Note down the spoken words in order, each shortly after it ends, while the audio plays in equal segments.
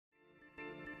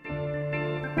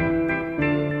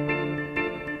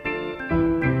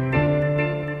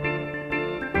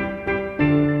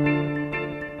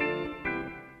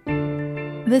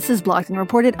This is Blocked and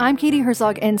Reported. I'm Katie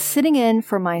Herzog, and sitting in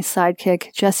for my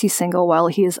sidekick, Jesse Singal, while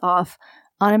he is off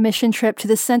on a mission trip to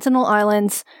the Sentinel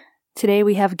Islands. Today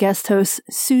we have guest host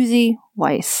Suzy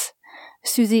Weiss.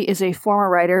 Suzy is a former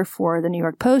writer for the New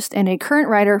York Post and a current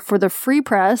writer for the Free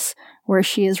Press, where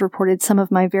she has reported some of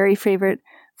my very favorite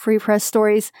Free Press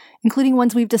stories, including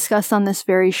ones we've discussed on this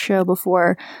very show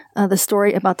before. The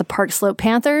story about the Park Slope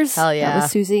Panthers. Hell yeah. That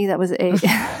was Suzy. That was a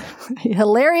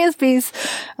hilarious piece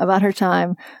about her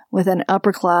time with an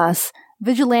upper class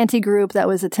vigilante group that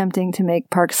was attempting to make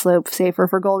Park Slope safer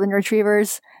for golden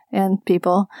retrievers and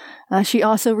people. She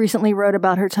also recently wrote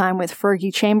about her time with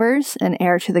Fergie Chambers, an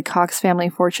heir to the Cox family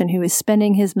fortune who is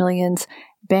spending his millions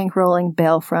bankrolling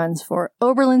bail funds for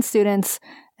Oberlin students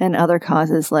and other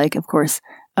causes like, of course,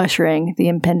 ushering the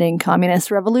impending communist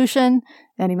revolution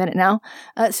any minute now.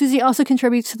 Suzy also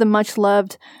contributes to the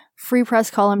much-loved Free Press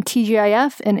column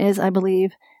TGIF and is, I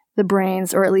believe, the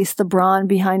brains, or at least the brawn,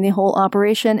 behind the whole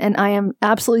operation, and I am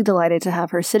absolutely delighted to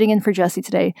have her sitting in for Jesse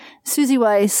today. Suzy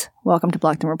Weiss, welcome to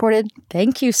Blocked and Reported.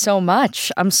 Thank you so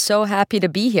much. I'm so happy to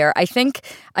be here. I think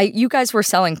you guys were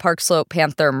selling Park Slope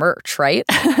Panther merch, right?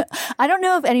 I don't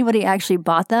know if anybody actually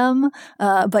bought them,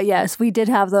 but yes, we did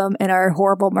have them in our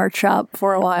horrible merch shop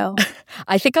for a while.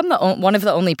 I think I'm one of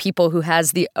the only people who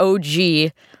has the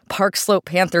OG Park Slope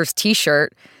Panthers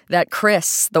t-shirt that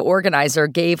Chris, the organizer,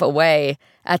 gave away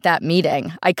at that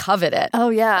meeting. I covet it. Oh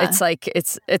yeah. It's like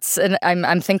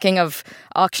I'm thinking of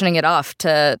auctioning it off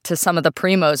to some of the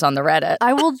primos on the Reddit.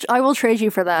 I will trade you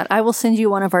for that. I will send you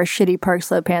one of our shitty Park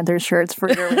Slope Panthers shirts for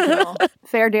your original.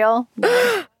 Fair deal?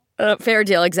 Fair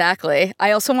deal, exactly.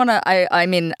 I also want to, I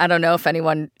mean, I don't know if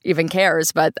anyone even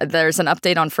cares, but there's an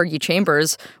update on Fergie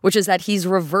Chambers, which is that he's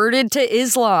reverted to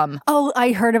Islam. Oh,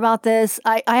 I heard about this.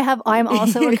 I'm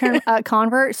also a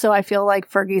convert, so I feel like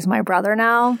Fergie's my brother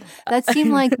now. That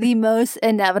seemed like the most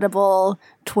inevitable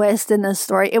twist in this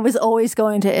story. It was always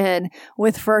going to end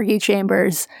with Fergie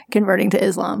Chambers converting to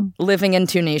Islam. Living in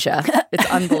Tunisia. It's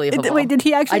unbelievable. Wait, did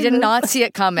he actually? I did not see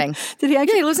it coming. Did he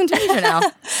actually? Yeah, he lives in Tunisia now.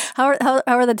 How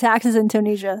are the taxes in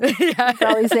Tunisia? Yeah.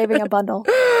 Probably saving a bundle.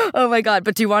 Oh my God.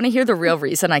 But do you want to hear the real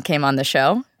reason I came on the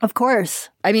show? Of course.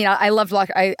 I mean, I love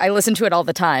I listen to it all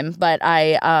the time, but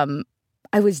I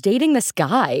was dating this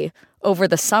guy over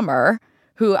the summer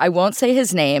who I won't say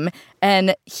his name,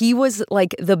 and he was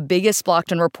like the biggest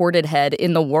Blocked and Reported head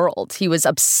in the world. He was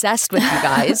obsessed with you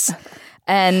guys.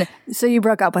 And so you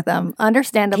broke up with him.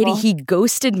 Understandable. Katie, he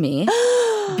ghosted me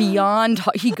beyond.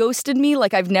 He ghosted me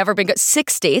like I've never been.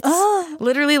 6 dates.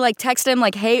 Literally, like texted him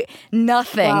like, "Hey,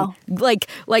 nothing." Wow.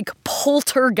 Like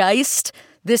poltergeist.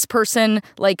 This person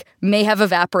like may have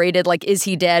evaporated. Like, is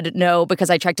he dead? No, because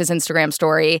I checked his Instagram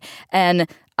story, and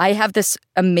I have this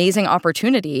amazing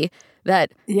opportunity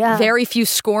that very few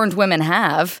scorned women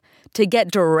have to get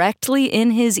directly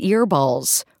in his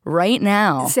earballs right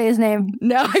now. Say his name.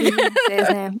 No. Say his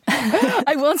name.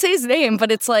 I won't say his name,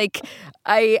 but it's like,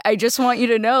 I just want you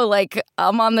to know, like,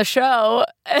 I'm on the show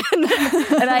and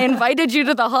I invited you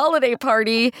to the holiday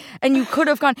party and you could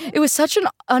have gone. It was such an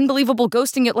unbelievable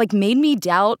ghosting. It like made me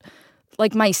doubt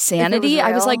like my sanity.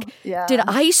 I was like, did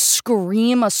I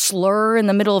scream a slur in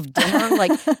the middle of dinner?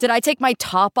 Like, did I take my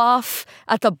top off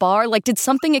at the bar? Like, did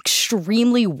something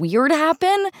extremely weird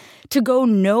happen to go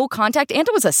no contact? And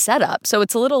it was a setup, so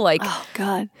it's a little like, oh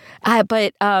God.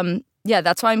 Yeah,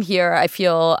 that's why I'm here. I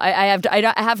feel I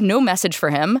have no message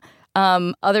for him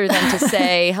other than to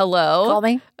say hello. Call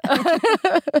me.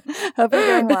 Hope you're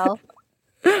doing well.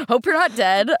 Hope you're not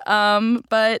dead.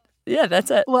 But. Yeah, that's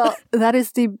it. Well, that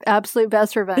is the absolute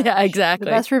best revenge. Yeah, exactly.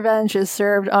 The best revenge is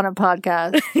served on a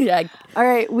podcast. Yeah. All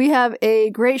right, we have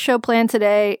a great show planned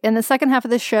today. In the second half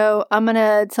of the show, I'm going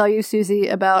to tell you, Suzy,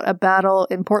 about a battle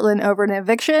in Portland over an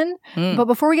eviction. But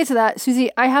before we get to that,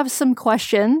 Suzy, I have some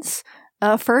questions.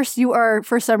 First, you are,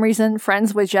 for some reason,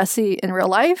 friends with Jesse in real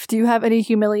life. Do you have any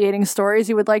humiliating stories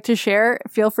you would like to share?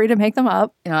 Feel free to make them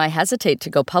up. You know, I hesitate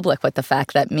to go public with the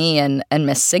fact that me and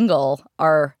Miss Singal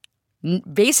are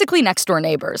basically next door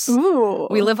neighbors. Ooh.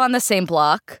 We live on the same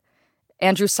block.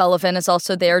 Andrew Sullivan is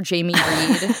also there. Jamie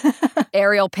Reed,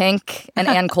 Ariel Pink, and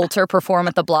Ann Coulter perform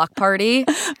at the block party.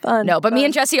 Fun. Me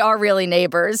and Jesse are really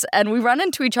neighbors, and we run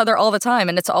into each other all the time.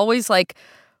 And it's always like,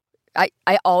 I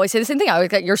always say the same thing. I always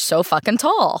get, "You're so fucking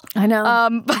tall." I know.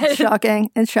 But it's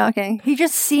shocking. It's shocking. He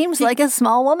just seems like a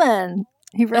small woman.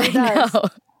 He really does. Know.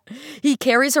 He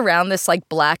carries around this like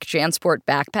black JanSport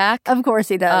backpack. Of course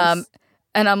he does.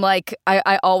 And I'm like,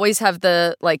 I always have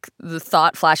the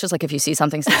thought flashes, like if you see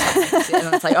something, say something.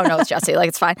 And it's like, oh no, it's Jesse, like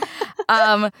it's fine.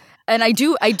 And I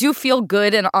do feel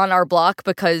good on our block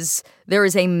because there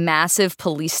is a massive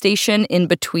police station in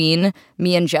between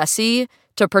me and Jesse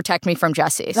to protect me from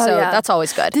Jesse. So that's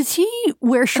always good. Does he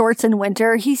wear shorts in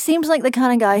winter? He seems like the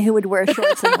kind of guy who would wear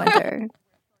shorts in winter.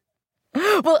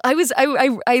 Well, I was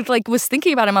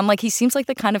thinking about him. I'm like, he seems like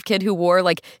the kind of kid who wore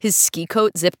like his ski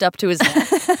coat zipped up to his neck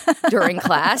during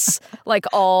class, like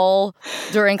all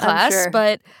during class. Sure.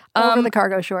 But over the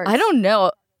cargo shorts. I don't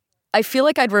know. I feel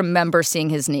like I'd remember seeing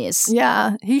his knees.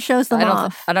 Yeah, he shows them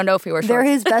off. I don't know if he wears shorts. They're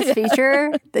his best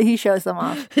feature that he shows them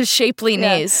off. His shapely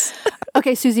knees.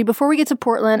 Okay, Suzy, before we get to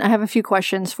Portland, I have a few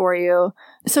questions for you.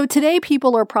 So today,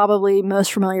 people are probably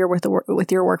most familiar with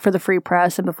your work for the Free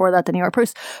Press, and before that, the New York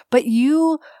Post. But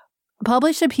you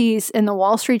published a piece in the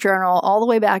Wall Street Journal all the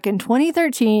way back in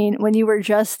 2013 when you were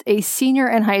just a senior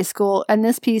in high school, and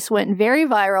this piece went very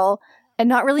viral. And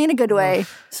not really in a good way.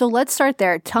 So let's start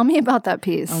there. Tell me about that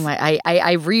piece. Oh my!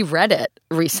 I reread it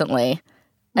recently,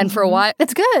 and for a while,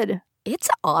 it's good. It's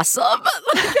awesome.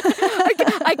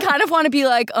 I kind of want to be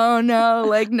like, oh no,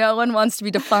 like no one wants to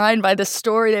be defined by the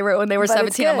story they wrote when they were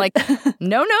 17. I'm like,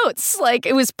 no notes. Like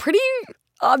it was pretty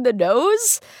on the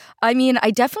nose. I mean, I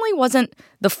definitely wasn't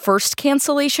the first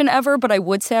cancellation ever, but I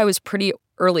would say I was pretty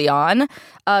early on.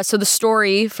 So the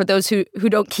story, for those who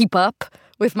don't keep up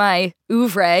with my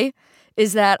oeuvre,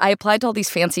 is that I applied to all these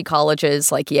fancy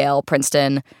colleges like Yale,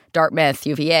 Princeton, Dartmouth,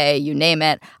 UVA, you name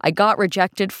it. I got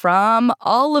rejected from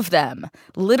all of them,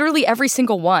 literally every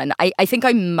single one. I think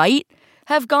I might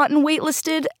have gotten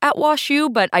waitlisted at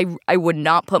WashU, but I would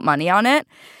not put money on it.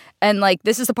 And like,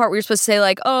 this is the part where you're supposed to say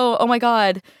like, oh my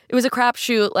God, it was a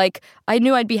crapshoot. Like, I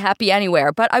knew I'd be happy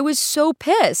anywhere, but I was so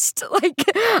pissed. Like,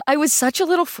 I was such a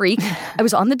little freak. I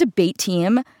was on the debate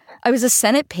team. I was a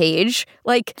Senate page.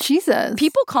 Like, Jesus.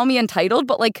 People call me entitled,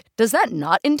 but like, does that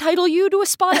not entitle you to a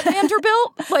spot at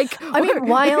Vanderbilt? Like, I mean,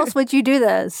 why else would you do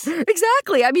this?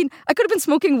 Exactly. I mean, I could have been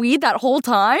smoking weed that whole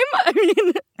time. I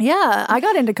mean, yeah, I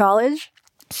got into college.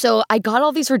 So I got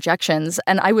all these rejections,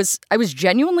 and I was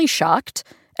genuinely shocked,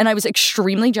 and I was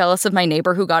extremely jealous of my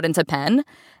neighbor who got into Penn,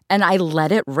 and I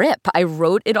let it rip. I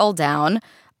wrote it all down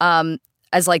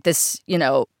as like this,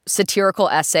 satirical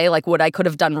essay, like what I could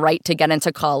have done right to get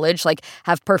into college, like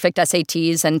have perfect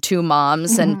SATs and 2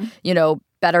 moms and,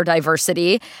 better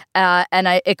diversity.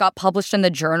 And it got published in the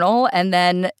Journal, and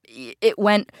then it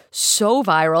went so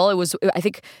viral. I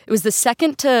think it was the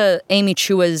second to Amy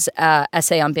Chua's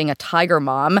essay on being a tiger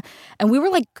mom. And we were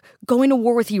like going to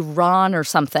war with Iran or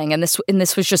something. And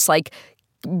this was just like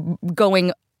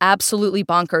going absolutely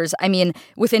bonkers. I mean,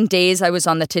 within days I was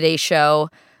on the Today Show.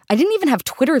 I didn't even have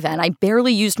Twitter then. I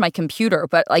barely used my computer,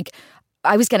 but like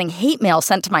I was getting hate mail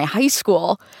sent to my high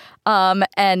school.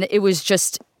 And it was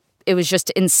just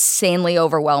insanely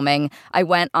overwhelming. I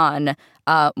went on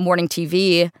morning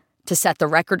TV to set the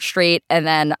record straight. And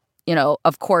then,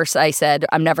 of course I said,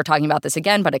 I'm never talking about this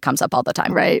again, but it comes up all the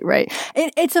time. Right.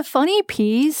 It's a funny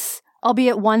piece,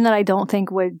 albeit one that I don't think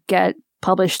would get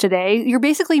published today. You're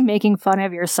basically making fun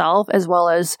of yourself as well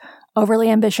as overly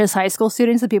ambitious high school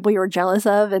students, the people you were jealous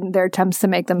of, and their attempts to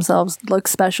make themselves look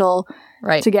special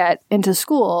to get into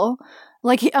school.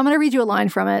 Like, I'm going to read you a line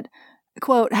from it.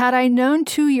 Quote, "Had I known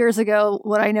 2 years ago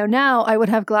what I know now, I would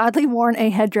have gladly worn a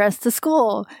headdress to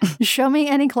school. Show me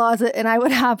any closet and I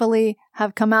would happily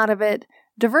have come out of it.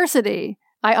 Diversity.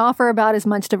 I offer about as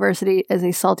much diversity as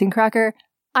a saltine cracker.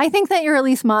 I think that you're at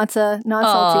least matzah, not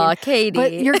saltine." Aw, Katie.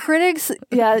 But your critics,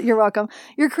 yeah, you're welcome.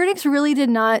 Your critics really did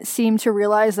not seem to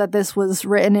realize that this was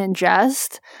written in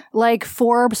jest. Like,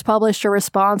 Forbes published a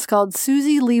response called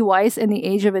 "Suzy Lee Weiss in the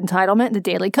Age of Entitlement." The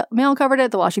Daily Mail covered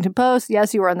it, the Washington Post.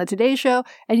 Yes, you were on the Today Show,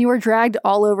 and you were dragged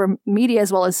all over media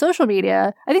as well as social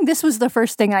media. I think this was the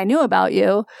first thing I knew about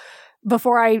you,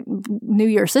 before I knew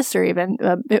your sister even,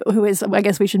 who is, I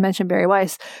guess we should mention, Barry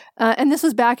Weiss. And this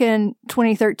was back in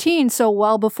 2013, so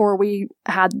well before we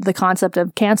had the concept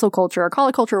of cancel culture or call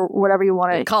it culture, or whatever you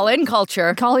want to... Call in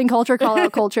culture. Call in culture, call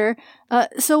out culture.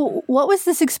 So what was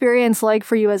this experience like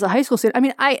for you as a high school student? I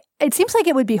mean, it seams like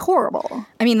it would be horrible.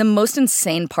 I mean, the most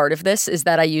insane part of this is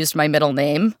that I used my middle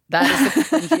name. That is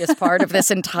the cringiest part of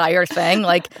this entire thing.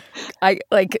 Like,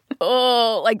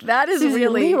 that is Suzy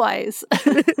really... Lee Weiss.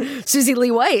 Suzy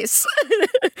Lee Weiss.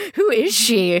 Who is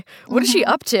she? What is she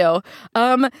up to?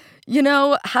 How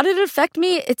did it affect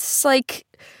me? It's like,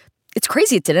 it's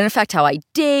crazy. It didn't affect how I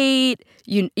date.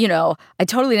 I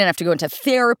totally didn't have to go into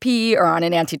therapy or on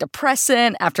an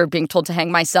antidepressant after being told to hang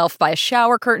myself by a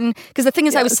shower curtain. Because the thing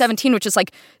is, I was 17, which is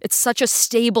like, it's such a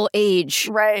stable age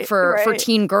for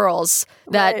teen girls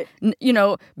that,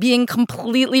 being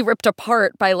completely ripped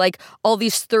apart by like all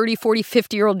these 30, 40,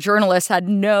 50-year-old journalists had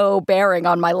no bearing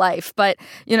on my life. But,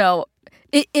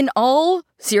 in all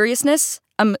seriousness,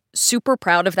 I'm super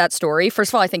proud of that story.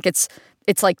 First of all, I think it's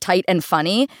like tight and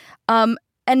funny.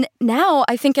 And now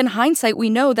I think in hindsight, we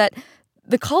know that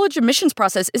the college admissions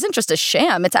process isn't just a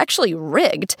sham. It's actually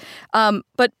rigged.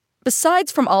 But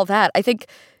besides from all that, I think,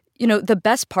 the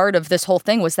best part of this whole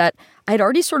thing was that I'd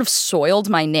already sort of soiled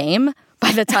my name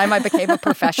by the time I became a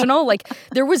professional. Like,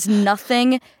 there was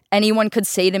nothing anyone could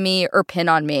say to me or pin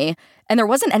on me. And there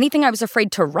wasn't anything I was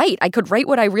afraid to write. I could write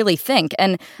what I really think.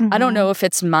 And I don't know if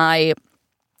it's my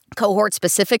cohort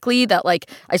specifically that,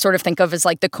 like, I sort of think of as,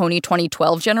 like, the Coney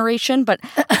 2012 generation. But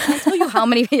I can't tell you how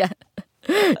many...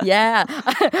 Yeah.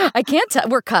 I can't tell.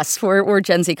 We're cusp. We're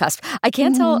Gen Z cusp. I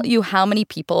can't tell you how many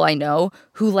people I know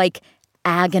who, like,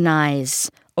 agonize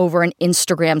over an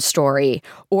Instagram story,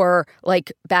 or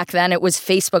like back then it was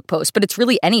Facebook posts, but it's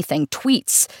really anything,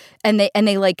 tweets. And they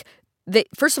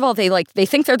first of all, they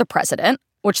think they're the president,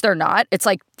 which they're not. It's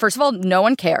like, first of all, no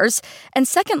one cares. And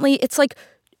secondly, it's like,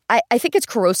 I think it's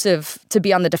corrosive to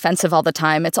be on the defensive all the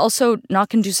time. It's also not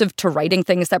conducive to writing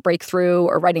things that break through,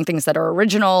 or writing things that are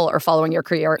original, or following your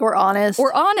career. Or honest.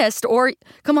 Or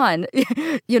come on,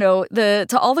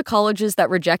 to all the colleges that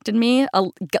rejected me,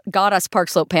 got us Park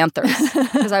Slope Panthers.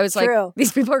 Because I was like,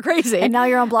 these people are crazy. And now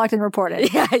you're unblocked and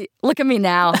reported. Yeah, look at me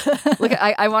now. Look,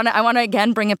 I want to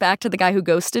again bring it back to the guy who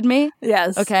ghosted me.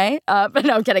 Yes. Okay. But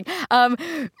no, I'm kidding.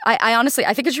 I honestly,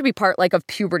 I think it should be part of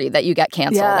puberty that you get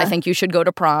canceled. Yeah. I think you should go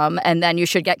to prom. And then you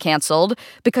should get canceled,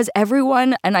 because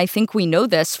everyone, and I think we know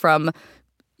this from,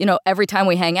 every time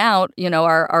we hang out,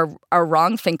 our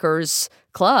wrong thinkers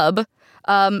club,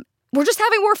 we're just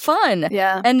having more fun.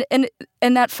 Yeah. And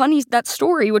that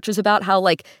story, which was about how,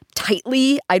 like,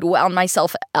 tightly I'd wound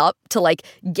myself up to, like,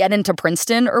 get into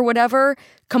Princeton or whatever,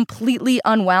 completely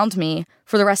unwound me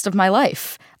for the rest of my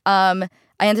life.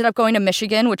 I ended up going to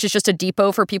Michigan, which is just a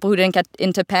depot for people who didn't get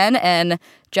into Penn, and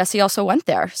Jesse also went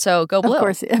there. So go Blue. Of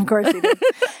course he did.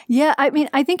 Yeah, I mean,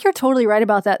 I think you're totally right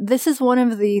about that. This is one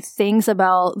of the things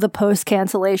about the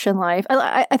post-cancellation life.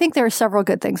 I think there are several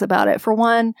good things about it. For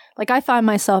one, like, I find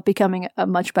myself becoming a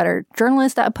much better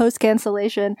journalist at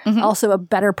post-cancellation, also a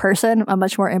better person, a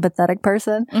much more empathetic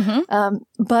person.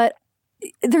 But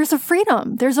there's a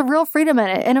freedom. There's a real freedom in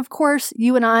it. And of course,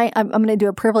 you and I'm going to do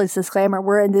a privilege disclaimer.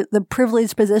 We're in the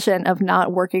privileged position of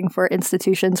not working for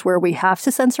institutions where we have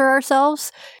to censor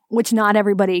ourselves, which not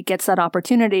everybody gets that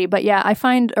opportunity. But yeah, I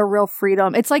find a real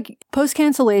freedom. It's like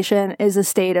post-cancellation is a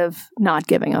state of not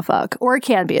giving a fuck, or it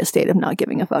can be a state of not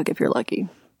giving a fuck if you're lucky.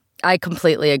 I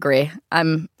completely agree.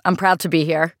 I'm proud to be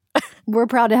here. We're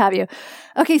proud to have you.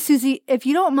 Okay, Suzy, if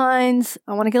you don't mind,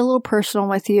 I want to get a little personal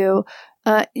with you.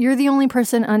 You're the only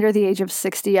person under the age of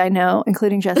 60 I know,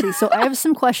 including Jesse. So I have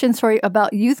some questions for you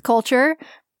about youth culture.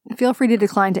 Feel free to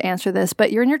decline to answer this,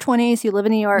 but you're in your 20s. You live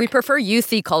in New York. We prefer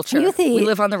youthy culture. Youthy. We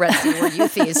live on the Red Sea. We're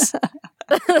youthies.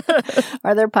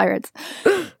 Are there pirates?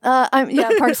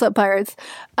 Park Slope pirates.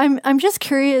 I'm just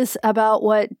curious about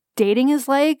what dating is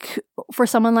like for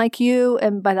someone like you.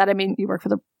 And by that, I mean, you work for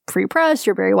the Free Press,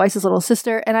 you're Barry Weiss's little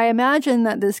sister, and I imagine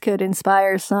that this could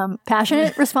inspire some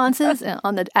passionate responses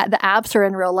on the apps or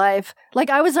in real life. Like,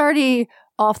 I was already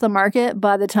off the market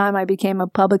by the time I became a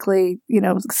publicly,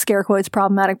 scare quotes,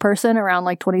 problematic person around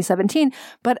like 2017,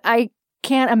 but I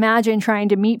can't imagine trying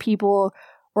to meet people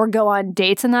or go on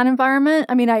dates in that environment.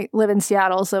 I mean, I live in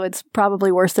Seattle, so it's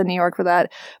probably worse than New York for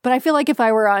that. But I feel like if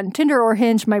I were on Tinder or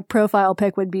Hinge, my profile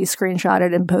pic would be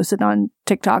screenshotted and posted on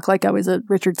TikTok like I was a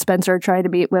Richard Spencer trying to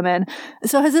meet women.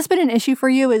 So has this been an issue for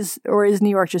you, or is New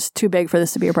York just too big for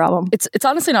this to be a problem? It's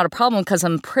honestly not a problem because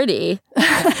I'm pretty.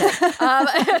 It's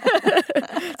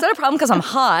not a problem because I'm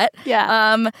hot.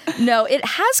 Yeah. No, it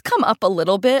has come up a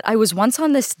little bit. I was once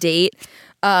on this date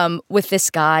with this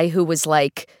guy who was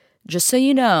like, just so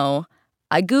you know,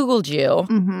 I Googled you,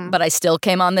 but I still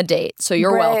came on the date, so you're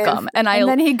Brave. Welcome. And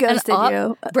then he ghosted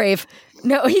you. Brave.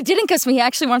 No, he didn't ghost me. He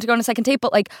actually wanted to go on a second date,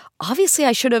 but like, obviously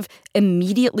I should have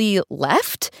immediately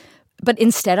left, but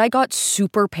instead I got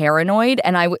super paranoid,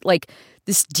 and I would like,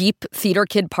 this deep theater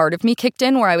kid part of me kicked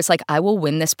in where I was like, I will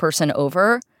win this person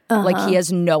over. Like, he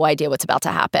has no idea what's about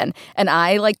to happen. And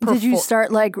I like... Did you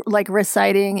start like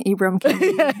reciting Ibram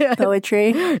Kendi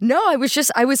poetry? No, I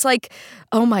was like,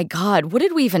 oh my God, what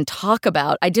did we even talk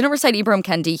about? I didn't recite Ibram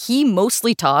Kendi. He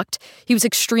mostly talked. He was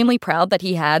extremely proud that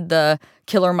he had the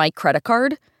Killer Mike credit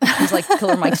card. He was like,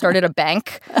 Killer Mike started a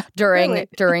bank during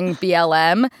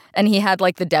BLM, and he had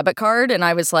like the debit card. And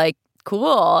I was like,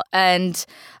 cool. And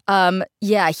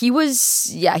he was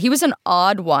an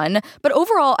odd one. But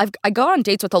overall, I go on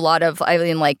dates with a lot of,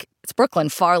 it's Brooklyn,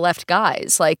 far left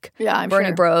guys, like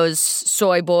Bernie Bros,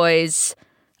 soy boys,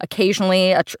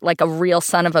 occasionally a real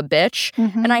son of a bitch.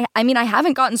 And I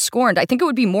haven't gotten scorned. I think it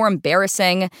would be more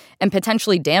embarrassing and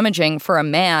potentially damaging for a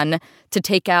man to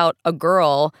take out a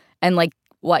girl and like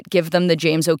give them the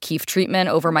James O'Keefe treatment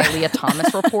over my Leah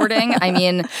Thomas reporting. I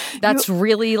mean, that's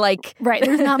really like right.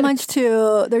 There's not much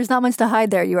to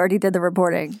hide there. You already did the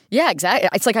reporting. Yeah, exactly.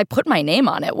 It's like I put my name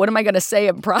on it. What am I going to say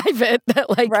in private that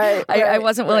like I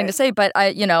wasn't willing to say? But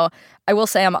I will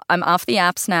say I'm off the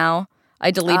apps now. I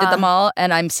deleted them all,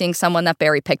 and I'm seeing someone that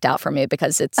Barry picked out for me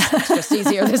because it's just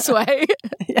easier this way.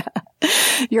 Yeah.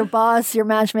 Your boss, your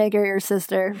matchmaker, your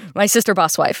sister. My sister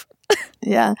boss wife.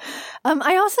 Yeah.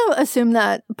 I also assume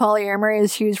that polyamory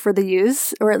is huge for the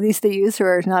youths, or at least the youths who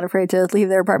are not afraid to leave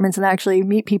their apartments and actually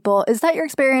meet people. Is that your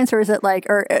experience, or is it like,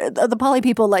 or the poly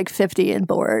people like 50 and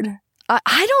bored?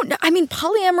 I don't know. I mean,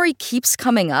 polyamory keeps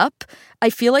coming up.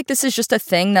 I feel like this is just a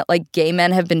thing that like gay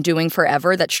men have been doing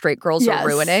forever that straight girls are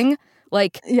ruining.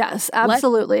 Like, yes,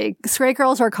 absolutely. Straight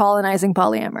girls are colonizing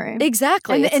polyamory.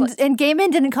 Exactly. And gay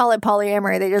men didn't call it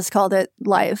polyamory. They just called it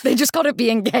life. They just called it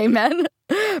being gay men.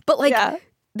 But like,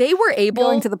 they were able...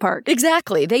 Going to the park.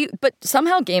 Exactly. But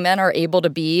somehow gay men are able to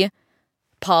be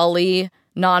poly,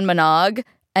 non-monog,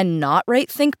 and not write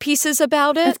think pieces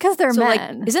about it. It's because they're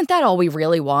men. Like, isn't that all we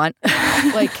really want?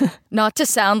 Like, not to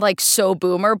sound like so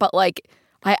boomer, but like,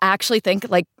 I actually think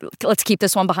like, let's keep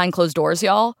this one behind closed doors,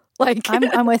 y'all. Like,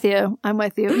 I'm with you. I'm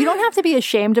with you. You don't have to be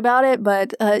ashamed about it,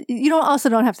 but you don't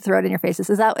have to throw it in your faces.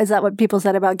 Is that what people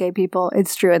said about gay people?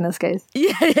 It's true in this case.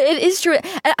 Yeah, it is true.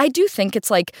 I do think it's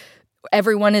like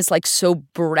everyone is like so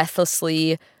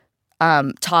breathlessly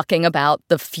talking about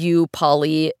the few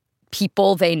poly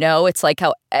people they know. It's like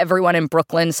how everyone in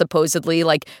Brooklyn supposedly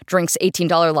like drinks $18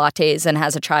 lattes and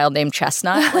has a child named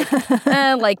Chestnut. Like,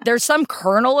 like there's some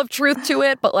kernel of truth to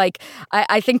it, but like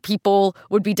I think people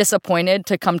would be disappointed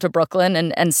to come to Brooklyn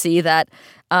and see that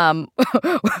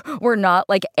we're not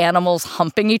like animals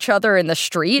humping each other in the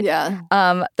street. Yeah.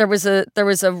 There was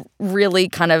a really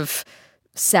kind of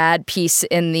sad piece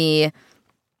in the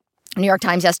New York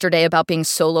Times yesterday about being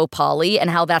solo poly and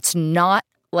how that's not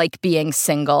like being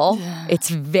single. It's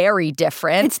very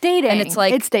different. It's dating. And it's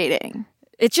like... It's dating.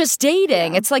 It's just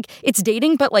dating. Yeah. It's like, it's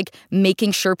dating, but like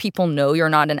making sure people know you're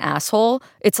not an asshole.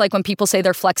 It's like when people say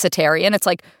they're flexitarian, it's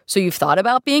like, so you've thought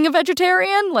about being a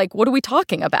vegetarian? Like, what are we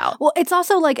talking about? Well, it's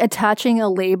also like attaching a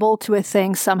label to a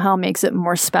thing somehow makes it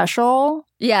more special.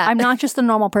 Yeah. I'm not just a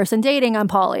normal person dating. I'm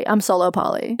poly. I'm solo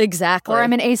poly. Exactly. Or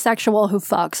I'm an asexual who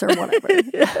fucks or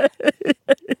whatever.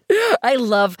 I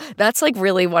love, that's like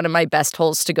really one of my best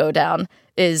holes to go down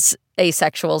is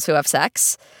asexuals who have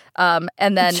sex. And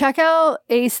then check out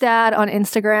ASTAD on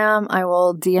Instagram. I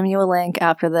will DM you a link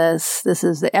after this. This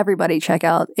is everybody check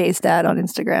out ASTAD on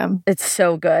Instagram. It's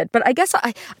so good. But I guess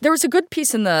there was a good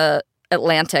piece in the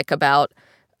Atlantic about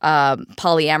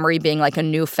polyamory being like a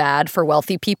new fad for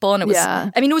wealthy people. And it was,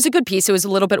 I mean, it was a good piece. It was a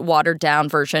little bit watered down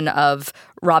version of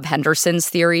Rob Henderson's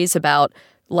theories about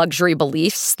luxury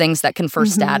beliefs, things that confer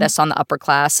status on the upper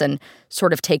class and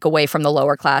sort of take away from the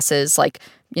lower classes, like,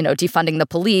 you know, defunding the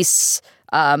police,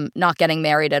 not getting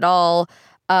married at all.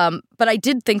 But I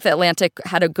did think the Atlantic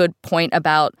had a good point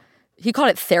about, he called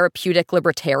it therapeutic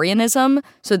libertarianism.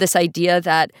 So this idea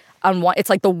that on one, it's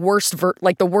like the worst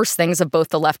things of both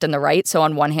the left and the right. So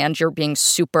on one hand, you're being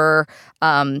super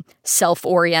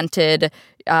self-oriented,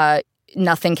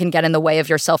 nothing can get in the way of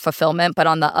your self-fulfillment. But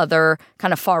on the other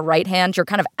kind of far right hand, you're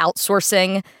kind of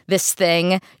outsourcing this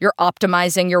thing. You're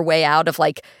optimizing your way out of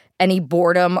like any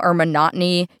boredom or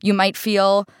monotony you might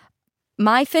feel.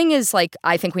 My thing is like,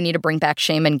 I think we need to bring back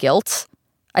shame and guilt.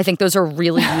 I think those are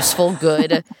really useful,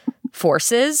 good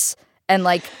forces. And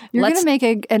like, you're going to make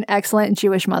an excellent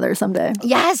Jewish mother someday.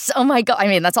 Yes. Oh my God. I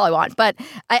mean, that's all I want. But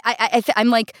I'm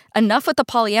like, enough with the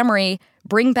polyamory.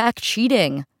 Bring back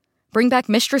cheating. Bring back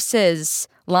mistresses,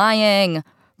 lying,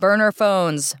 burner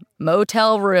phones,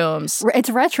 motel rooms. It's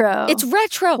retro. It's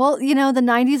retro. Well, you know, the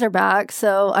 90s are back,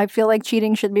 so I feel like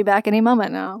cheating should be back any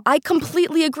moment now. I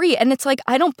completely agree. And it's like,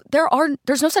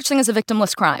 there's no such thing as a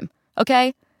victimless crime,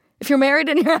 okay? If you're married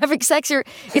and you're having sex,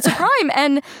 it's a crime,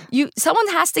 and someone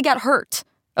has to get hurt.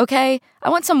 Okay, I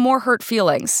want some more hurt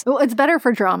feelings. Well, it's better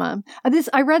for drama.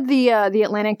 I read the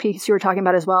Atlantic piece you were talking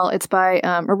about as well. It's by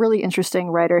a really interesting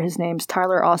writer. His name's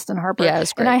Tyler Austin Harper. Yeah,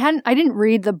 it's great. And I didn't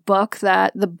read the book.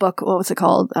 What was it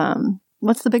called?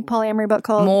 What's the big polyamory book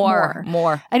called?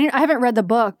 More. I haven't read the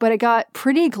book, but it got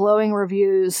pretty glowing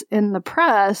reviews in the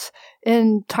press.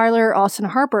 And Tyler Austin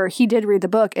Harper, he did read the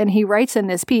book, and he writes in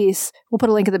this piece, we'll put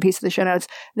a link in the piece of the show notes,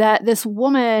 that this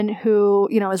woman who,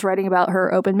 you know, is writing about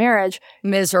her open marriage.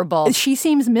 Miserable. She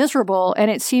seems miserable, and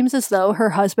it seems as though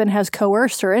her husband has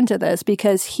coerced her into this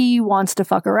because he wants to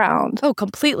fuck around. Oh,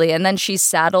 completely. And then she's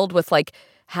saddled with like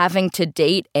having to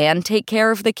date and take care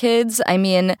of the kids. I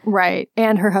mean, right.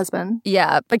 And her husband.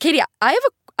 Yeah. But Katie,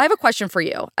 I I have a question for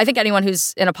you. I think anyone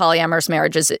who's in a polyamorous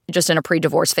marriage is just in a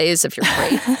pre-divorce phase if you're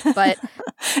straight. But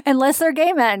unless they're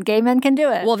gay men can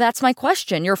do it. Well, that's my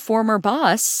question. Your former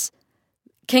boss,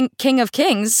 King of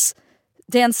Kings,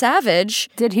 Dan Savage.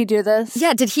 Did he do this?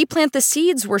 Yeah. Did he plant the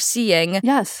seeds we're seeing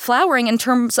flowering in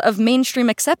terms of mainstream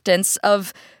acceptance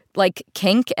of like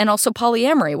kink and also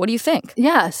polyamory? What do you think?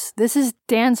 Yes, this is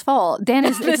Dan's fault.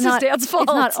 Dan's fault. It's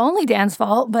not only Dan's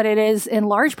fault, but it is in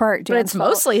large part Dan's fault. But it's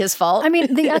mostly his fault. I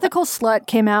mean, The Ethical Slut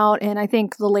came out in, I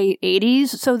think, the late 80s.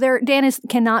 So Dan is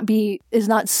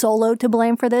not solo to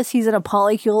blame for this. He's in a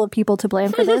polycule of people to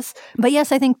blame for this. But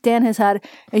yes, I think Dan has had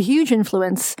a huge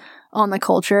influence on the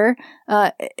culture.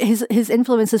 His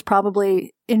influence is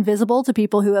probably invisible to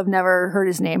people who have never heard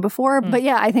his name before. But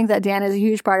yeah, I think that Dan is a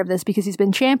huge part of this because he's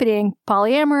been championing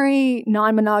polyamory,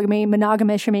 non-monogamy,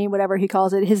 monogamishamy, whatever he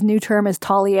calls it. His new term is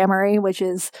polyamory, which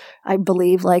is, I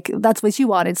believe, like, that's what you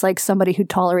want. It's like somebody who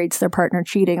tolerates their partner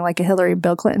cheating, like a Hillary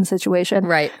Bill Clinton situation.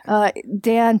 Right.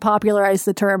 Dan popularized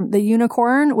the term the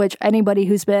unicorn, which anybody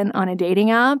who's been on a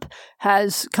dating app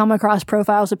has come across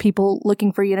profiles of people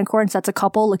looking for unicorns. That's a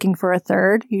couple looking for a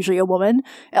third, usually a woman.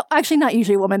 Actually, not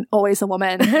usually a woman, always a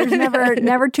woman. There's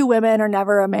never two women or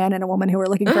never a man and a woman who are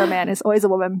looking for a man. It's always a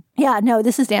woman. Yeah, no,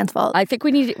 this is Dan's fault. I think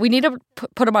we need to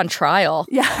put him on trial.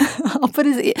 Yeah, I'll put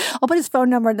his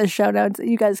phone number in the show notes.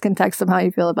 You guys can text him how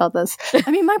you feel about this. I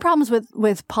mean, my problems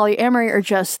with polyamory are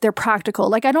just they're practical.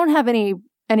 Like, I don't have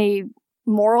any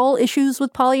moral issues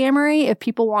with polyamory. If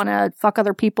people want to fuck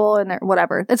other people and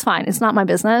whatever, it's fine. It's not my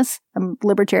business. I'm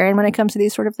libertarian when it comes to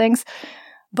these sort of things.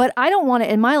 But I don't want it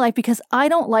in my life because I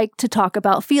don't like to talk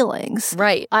about feelings.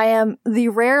 Right. I am the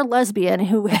rare lesbian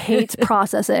who hates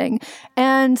processing.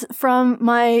 And from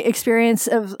my experience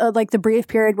of like the brief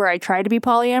period where I tried to be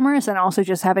polyamorous and also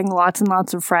just having lots and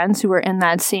lots of friends who were in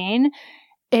that scene,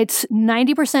 it's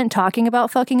 90% talking about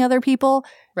fucking other people.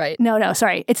 Right. No,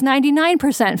 sorry. It's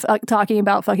 99% talking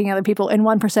about fucking other people and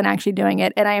 1% actually doing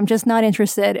it. And I am just not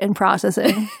interested in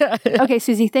processing. Okay,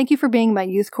 Suzy, thank you for being my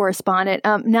youth correspondent.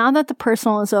 Now that the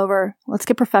personal is over, let's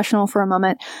get professional for a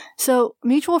moment. So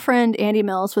mutual friend Andy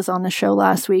Mills was on the show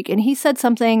last week, and he said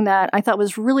something that I thought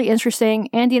was really interesting.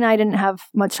 Andy and I didn't have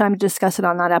much time to discuss it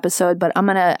on that episode, but I'm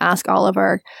going to ask all of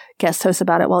our guest hosts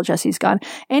about it while Jesse's gone.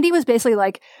 Andy was basically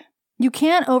like, you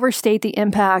can't overstate the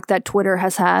impact that Twitter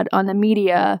has had on the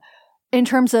media in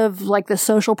terms of like the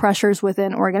social pressures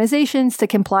within organizations to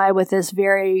comply with this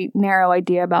very narrow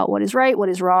idea about what is right, what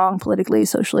is wrong, politically,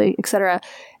 socially, etc.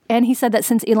 And he said that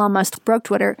since Elon Musk broke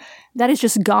Twitter, that is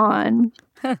just gone.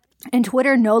 And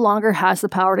Twitter no longer has the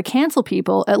power to cancel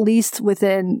people, at least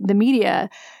within the media.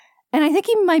 And I think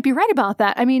he might be right about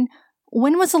that. I mean,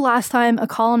 when was the last time a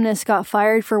columnist got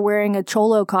fired for wearing a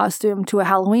cholo costume to a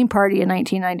Halloween party in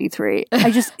 1993?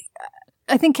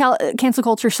 I think cancel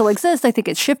culture still exists. I think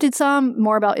it's shifted some,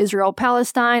 more about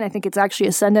Israel-Palestine. I think it's actually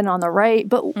ascendant on the right.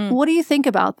 But what do you think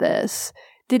about this?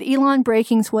 Did Elon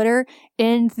breaking Twitter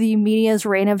end the media's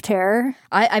reign of terror?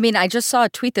 I mean, I just saw a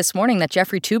tweet this morning that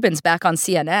Jeffrey Toobin's back on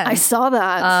CNN. I saw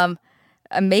that.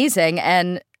 Amazing.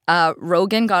 And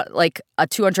Rogan got like a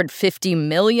 $250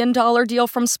 million deal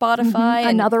from Spotify.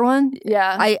 Another one?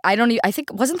 Yeah. I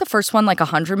think, wasn't the first one like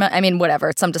 100 million? I mean, whatever.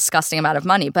 It's some disgusting amount of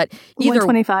money, but either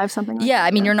 125, something like that. Yeah.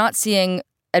 I mean, you're not seeing,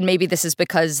 and maybe this is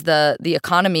because the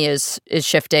economy is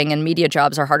shifting and media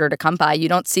jobs are harder to come by. You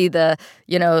don't see the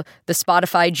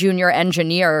Spotify junior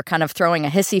engineer kind of throwing a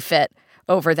hissy fit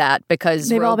over that because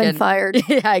they've all been fired.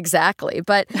 Yeah, exactly.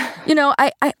 But,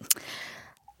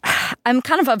 I'm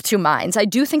kind of two minds. I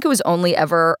do think it was only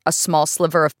ever a small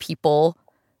sliver of people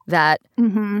that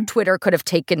Twitter could have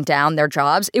taken down their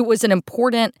jobs. It was an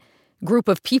important group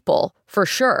of people, for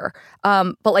sure.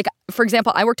 But like, for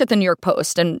example, I worked at the New York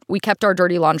Post and we kept our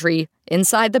dirty laundry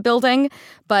inside the building.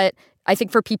 But I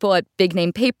think for people at big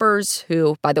name papers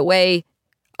who, by the way,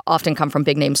 often come from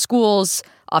big name schools,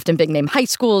 often big name high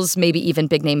schools, maybe even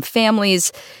big name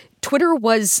families, Twitter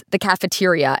was the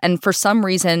cafeteria, and for some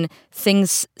reason,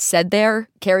 things said there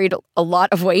carried a lot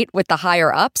of weight with the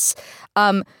higher ups.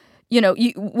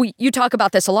 You talk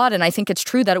about this a lot, and I think it's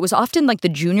true that it was often like the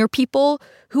junior people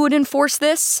who would enforce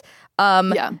this.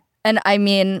 Yeah. And I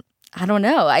mean, I don't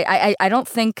know. I don't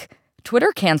think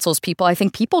Twitter cancels people. I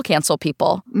think people cancel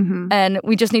people. And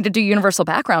we just need to do universal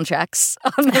background checks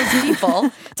on those people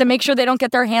to make sure they don't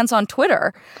get their hands on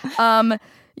Twitter.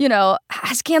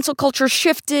 Has cancel culture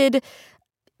shifted?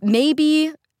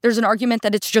 Maybe there's an argument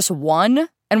that it's just one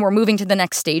and we're moving to the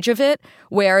next stage of it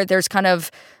where there's kind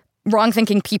of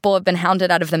wrong-thinking people have been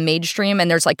hounded out of the mainstream and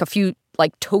there's like a few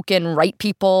like token right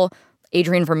people,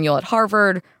 Adrian Vermeule at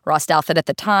Harvard, Ross Douthat at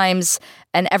the Times,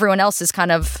 and everyone else is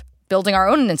kind of building our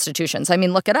own institutions. I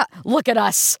mean, look at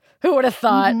us. Who would have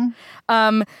thought?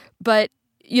 But,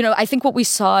 I think what we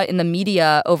saw in the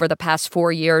media over the past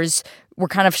 4 years, we're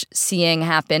kind of seeing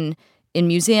happen in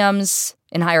museums,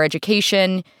 in higher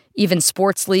education, even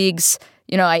sports leagues.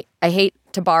 I hate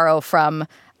to borrow from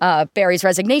Barry's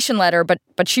resignation letter,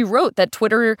 but she wrote that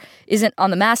Twitter isn't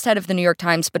on the masthead of the New York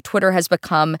Times, but Twitter has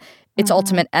become its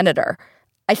ultimate editor.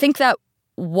 I think that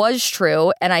was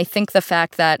true, and I think the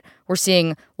fact that we're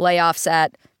seeing layoffs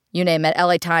at, you name it,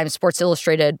 LA Times, Sports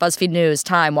Illustrated, BuzzFeed News,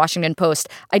 Time, Washington Post,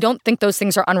 I don't think those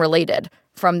things are unrelated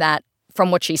from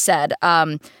what she said.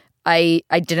 I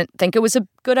didn't think it was a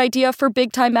good idea for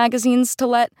big-time magazines to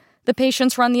let the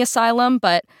patients run the asylum,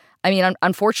 but I mean,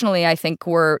 unfortunately, I think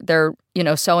they're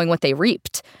sowing what they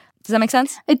reaped. Does that make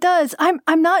sense? It does.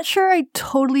 I'm not sure I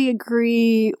totally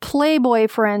agree. Playboy,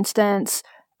 for instance,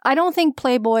 I don't think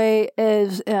Playboy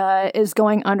is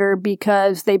going under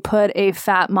because they put a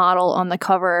fat model on the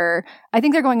cover. I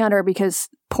think they're going under because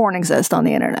porn exists on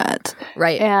the internet.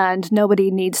 Right. And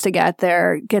nobody needs to get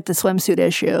the swimsuit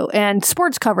issue. And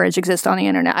sports coverage exists on the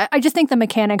internet. I just think the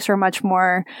mechanics are much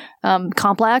more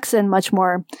complex and much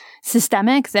more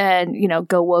systemic than,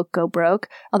 go woke, go broke.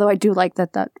 Although I do like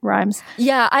that rhymes.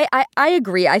 Yeah, I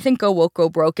agree. I think go woke, go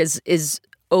broke is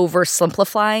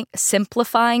oversimplifying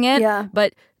it. Yeah.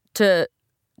 But to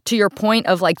your point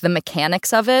of like the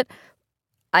mechanics of it,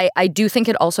 I do think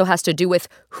it also has to do with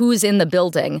who's in the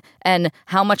building and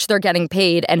how much they're getting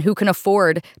paid and who can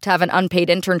afford to have an unpaid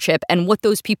internship and what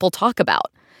those people talk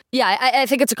about. Yeah, I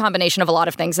think it's a combination of a lot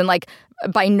of things. And like,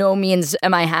 by no means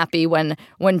am I happy when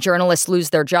journalists lose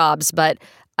their jobs, but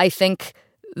I think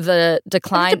the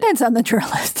decline... It depends on the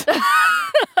journalist.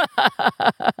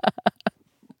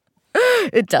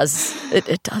 It does.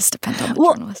 It does depend on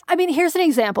the journalist. I mean, here's an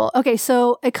example. Okay,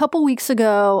 so a couple weeks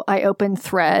ago, I opened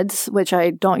Threads, which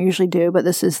I don't usually do, but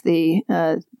this is the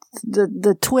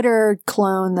Twitter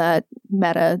clone that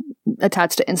Meta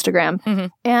attached to Instagram. Mm-hmm.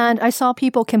 And I saw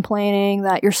people complaining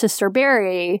that your sister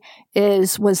Barry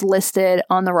was listed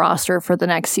on the roster for the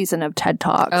next season of TED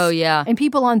Talks. Oh, yeah. And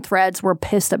people on Threads were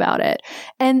pissed about it.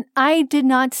 And I did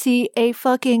not see a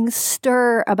fucking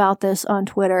stir about this on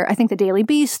Twitter. I think the Daily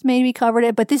Beast maybe covered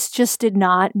it, but this just did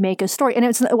not make a story. And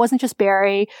it wasn't just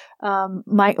Barry.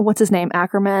 What's his name?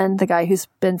 Ackerman, the guy who's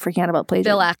been freaking out about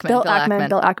plagiarism. Bill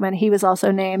Ackman. He was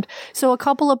also named. So a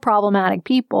couple of problematic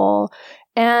people.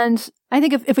 And I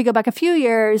think if we go back a few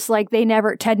years, like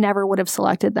Ted never would have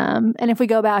selected them. And if we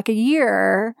go back a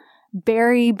year,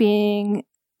 Barry being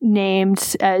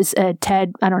named as a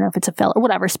TED, I don't know if it's a fellow or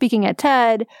whatever, speaking at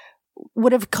TED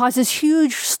would have caused this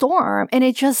huge storm. And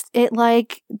it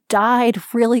died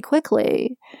really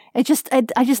quickly. I just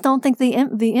don't think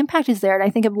the impact is there. And I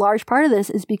think a large part of this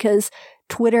is because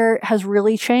Twitter has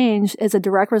really changed as a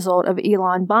direct result of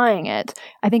Elon buying it.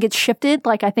 I think it's shifted.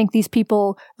 Like, I think these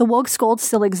people, the woke scolds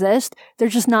still exist. They're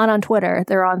just not on Twitter.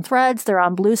 They're on Threads. They're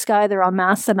on Blue Sky. They're on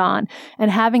Mastodon.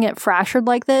 And having it fractured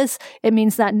like this, it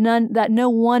means that no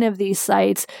one of these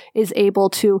sites is able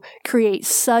to create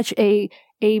such a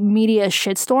media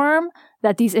shitstorm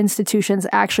that these institutions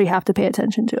actually have to pay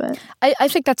attention to it. I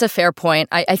think that's a fair point.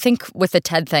 I think with the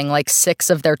TED thing, like 6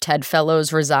 of their TED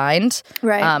fellows resigned.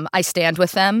 Right. I stand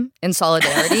with them in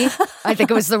solidarity. I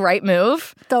think it was the right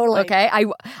move. Totally. Okay.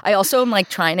 I also am like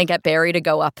trying to get Barry to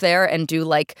go up there and do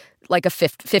like a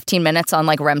 15 minutes on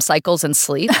like REM cycles and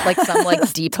sleep, like some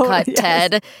like deep cut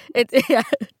TED.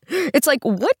 It's like,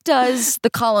 what does the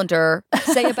colander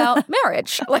say about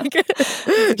marriage? Like,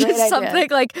 just something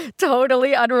like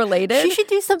totally unrelated. She should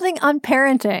do something on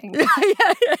parenting.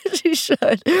 yeah, she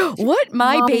should. What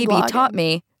my Mommy baby blogging. taught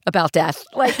me about death.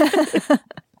 Like,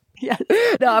 yes.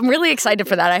 No, I'm really excited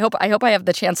for that. I hope I have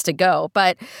the chance to go.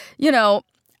 But,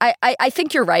 I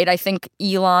think you're right. I think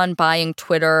Elon buying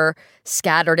Twitter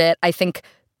scattered it. I think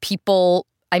people,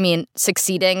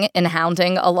 succeeding in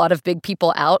hounding a lot of big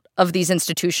people out of these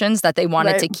institutions that they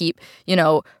wanted to keep,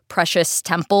 precious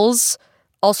temples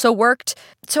also worked.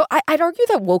 So I'd argue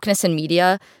that wokeness in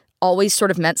media always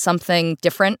sort of meant something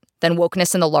different than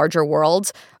wokeness in the larger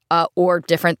world. Or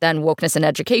different than wokeness in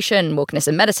education, wokeness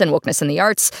in medicine, wokeness in the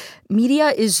arts.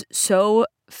 Media is so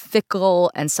fickle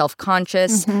and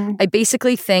self-conscious. Mm-hmm. I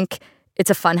basically think it's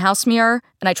a funhouse mirror,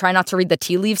 and I try not to read the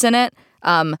tea leaves in it.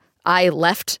 I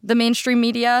left the mainstream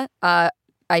media. I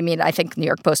think New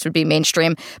York Post would be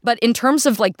mainstream. But in terms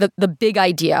of like the big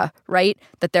idea, right,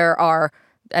 that there are,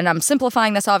 and I'm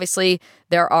simplifying this obviously,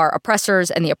 there are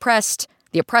oppressors and the oppressed.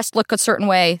 The oppressed look a certain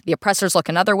way, the oppressors look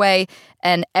another way,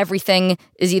 and everything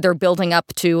is either building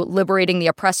up to liberating the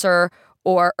oppressor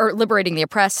or liberating the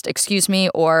oppressed,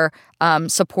 or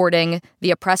supporting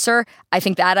the oppressor. I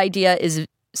think that idea is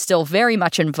still very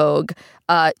much in vogue,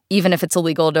 even if it's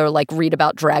illegal to like read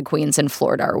about drag queens in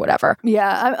Florida or whatever.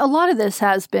 Yeah, a lot of this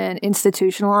has been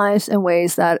institutionalized in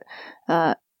ways that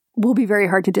will be very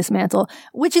hard to dismantle,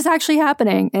 which is actually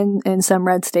happening in some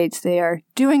red states. They are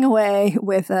doing away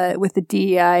with the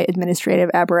DEI administrative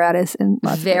apparatus in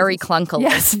lots very of places. clunkily.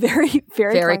 Yes,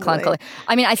 very clunkily.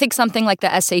 I mean, I think something like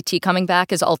the SAT coming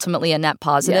back is ultimately a net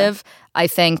positive. Yeah. I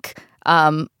think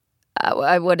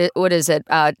what is it?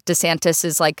 DeSantis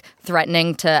is like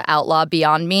threatening to outlaw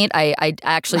Beyond Meat. I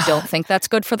actually don't think that's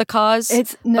good for the cause.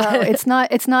 It's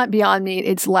not. It's not Beyond Meat.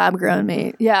 It's lab grown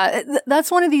meat. Yeah, that's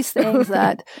one of these things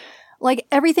that, like,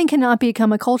 everything cannot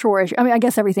become a culture war issue. I mean, I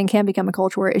guess everything can become a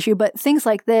culture war issue, but things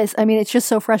like this, I mean, it's just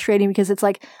so frustrating because it's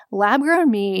like lab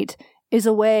grown meat is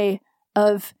a way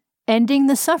of ending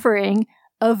the suffering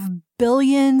of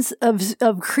billions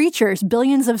of creatures,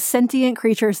 billions of sentient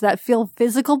creatures that feel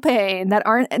physical pain that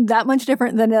aren't that much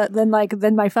different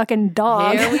than my fucking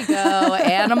dog. Here we go,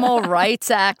 animal rights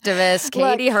activist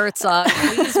Katie Herzog.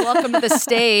 Please welcome to the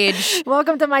stage.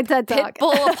 Welcome to my TED Talk.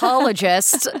 Pitbull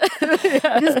apologist.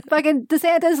 Just fucking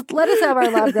DeSantis, let us have our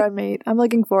lab grown meat. I'm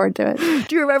looking forward to it.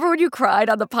 Do you remember when you cried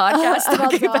on the podcast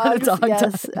talking about dog?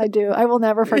 Yes, I do. I will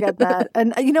never forget that.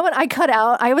 And you know what? I cut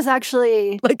out. I was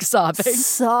actually like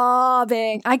sobbing.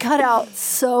 I cut out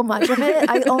so much of it.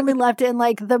 I only left in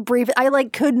like the brief. I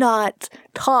like could not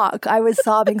talk. I was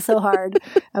sobbing so hard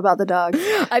about the dog.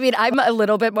 I mean, I'm a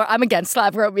little bit more. I'm against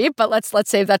lab grown meat, but let's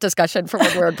save that discussion for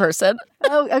when we're in person.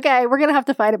 Oh, okay. We're gonna have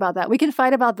to fight about that. We can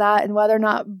fight about that and whether or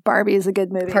not Barbie is a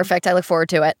good movie. Perfect. I look forward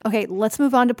to it. Okay, let's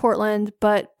move on to Portland.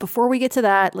 But before we get to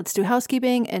that, let's do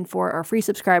housekeeping and for our free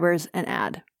subscribers, an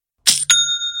ad.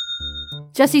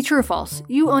 Jesse, true or false?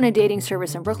 You own a dating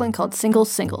service in Brooklyn called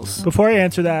Singles. Before I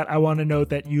answer that, I want to note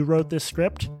that you wrote this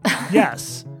script.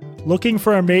 Yes. Looking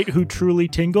for a mate who truly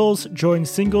tingles? Join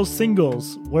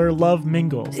Singles, where love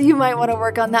mingles. You might want to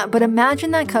work on that, but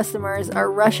imagine that customers are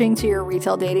rushing to your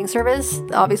retail dating service.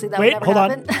 Obviously, that would never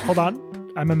happen. Hold on.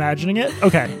 I'm imagining it.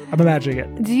 Okay, I'm imagining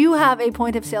it. Do you have a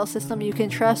point of sale system you can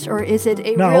trust, or is it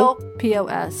a real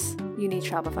POS? You need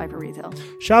Shopify for retail.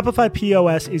 Shopify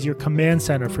POS is your command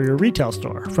center for your retail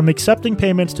store. From accepting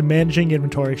payments to managing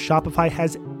inventory, Shopify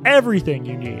has everything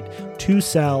you need to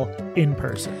sell in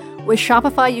person. With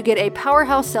Shopify, you get a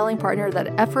powerhouse selling partner that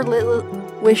effortlessly...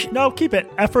 With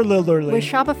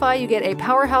Shopify, you get a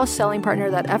powerhouse selling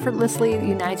partner that effortlessly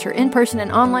unites your in-person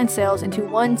and online sales into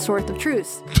one source of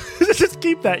truth. Just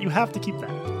keep that. You have to keep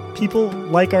that. People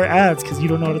like our ads because you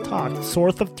don't know how to talk.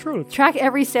 Source of truth. Track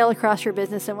every sale across your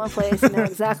business in one place and know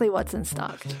exactly what's in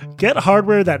stock. Get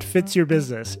hardware that fits your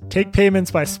business. Take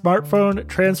payments by smartphone,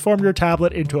 transform your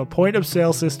tablet into a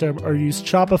point-of-sale system, or use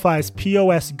Shopify's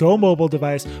POS Go mobile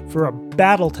device for a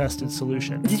battle-tested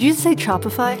solution. Did you say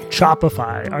Shopify?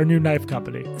 Shopify, our new knife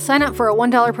company. Sign up for a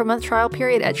 $1 per month trial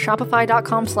period at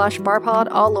shopify.com/barpod,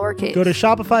 all lowercase. Go to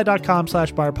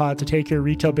shopify.com/barpod to take your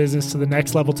retail business to the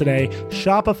next level today.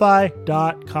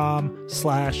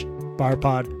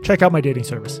 Shopify.com/barpod. Check out my dating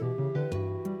service.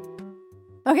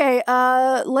 Okay,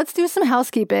 let's do some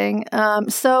housekeeping.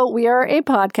 So we are a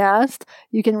podcast.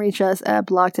 You can reach us at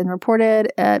Blocked and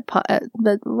Reported at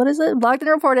what is it? Blocked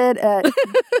and Reported at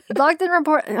Blocked and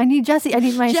Report. I need Jesse. I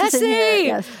need my assistant here.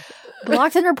 Yes.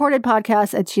 Blocked and Reported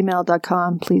podcast at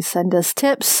gmail.com. Please send us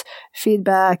tips,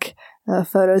 feedback,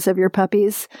 photos of your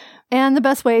puppies. And the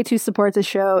best way to support the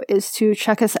show is to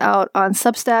check us out on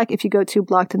Substack. If you go to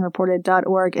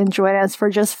blockedandreported.org and join us for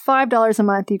just $5 a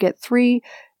month, you get 3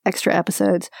 extra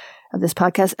episodes of this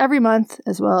podcast every month,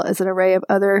 as well as an array of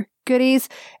other goodies.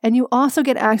 And you also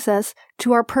get access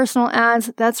to our personal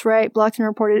ads. That's right. Blocked and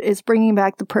Reported is bringing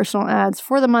back the personal ads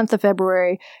for the month of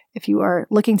February. If you are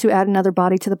looking to add another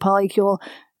body to the polycule,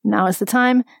 now is the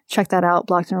time. Check that out,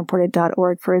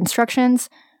 blockedandreported.org for instructions.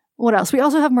 What else? We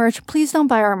also have merch. Please don't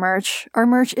buy our merch.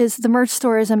 The merch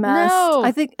store is a mess. No.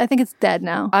 I think it's dead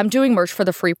now. I'm doing merch for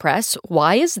the Free Press.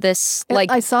 Why is this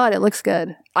I saw it. It looks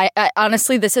good. I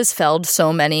honestly, this has felled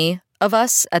so many of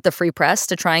us at the Free Press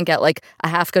to try and get like a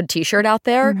half good t-shirt out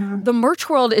there. Mm-hmm. The merch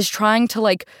world is trying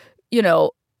to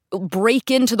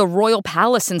break into the royal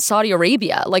palace in Saudi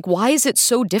Arabia. Like, why is it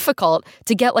so difficult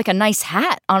to get like a nice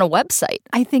hat on a website?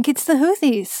 I think it's the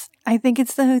Houthis.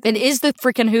 It is the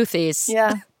freaking Houthis.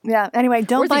 Yeah. Yeah. Anyway,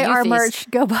 don't buy our merch.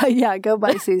 Go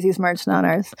buy Suzy's merch, not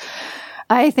ours.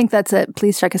 I think that's it.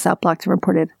 Please check us out,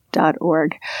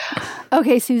 blockedandreported.org.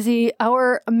 Okay, Suzy,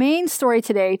 our main story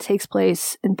today takes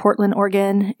place in Portland,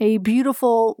 Oregon, a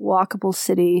beautiful, walkable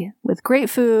city with great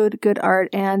food, good art,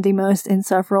 and the most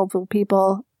insufferable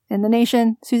people in the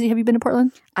nation. Suzy, have you been to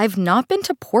Portland? I've not been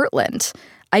to Portland.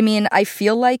 I mean, I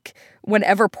feel like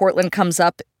whenever Portland comes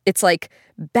up, it's like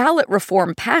ballot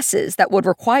reform passes that would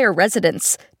require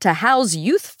residents to house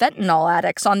youth fentanyl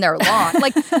addicts on their lawn.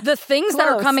 Like the things that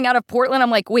are coming out of Portland,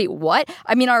 I'm like, wait, what?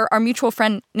 I mean, our mutual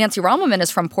friend Nancy Rommelman is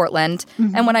from Portland.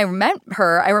 And when I met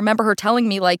her, I remember her telling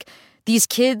me like these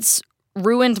kids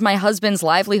ruined my husband's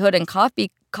livelihood and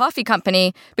coffee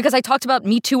company because I talked about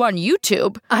Me Too on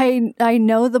YouTube. I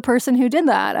know the person who did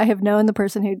that. I have known the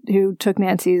person who took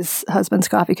Nancy's husband's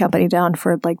coffee company down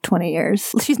for like 20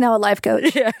 years. She's now a life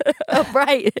coach. Yeah. Oh,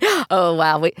 right. Oh,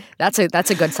 wow. That's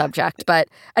a good subject. But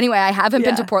anyway, I haven't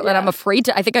been to Portland. I'm afraid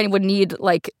to. I think I would need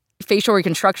like facial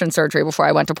reconstruction surgery before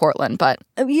I went to Portland. But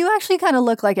you actually kind of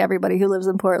look like everybody who lives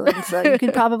in Portland, so you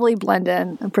could probably blend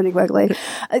in pretty quickly.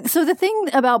 So the thing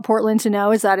about Portland to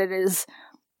know is that it is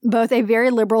both a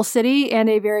very liberal city and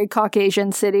a very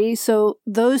Caucasian city. So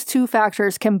those two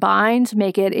factors combined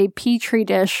make it a petri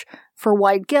dish for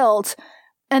white guilt.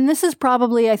 And this is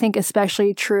probably, I think,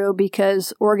 especially true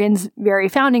because Oregon's very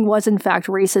founding was, in fact,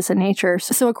 racist in nature.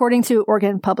 So according to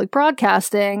Oregon Public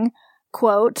Broadcasting,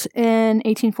 quote, in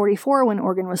 1844, when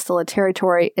Oregon was still a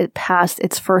territory, it passed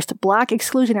its first Black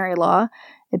exclusionary law.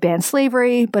 It banned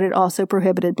slavery, but it also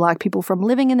prohibited Black people from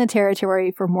living in the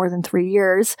territory for more than 3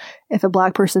 years. If a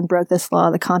Black person broke this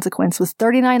law, the consequence was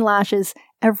 39 lashes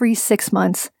every 6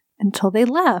 months until they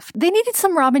left. They needed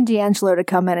some Robin DiAngelo to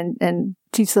come in and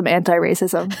teach them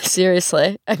anti-racism.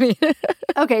 Seriously. I mean...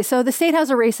 Okay, so the state has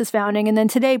a racist founding, and then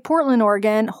today Portland,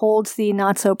 Oregon holds the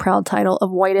not-so-proud title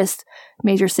of whitest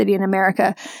major city in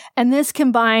America. And this,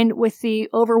 combined with the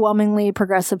overwhelmingly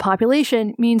progressive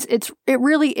population, means it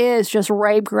really is just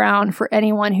ripe ground for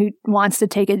anyone who wants to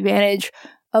take advantage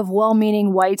of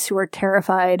well-meaning whites who are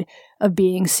terrified of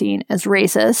being seen as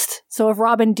racist. So if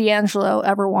Robin DiAngelo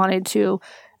ever wanted to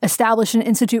establish an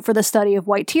institute for the study of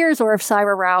white tears, or if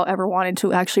Syra Rao ever wanted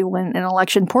to actually win an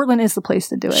election, Portland is the place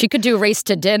to do it. She could do race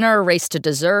to dinner, race to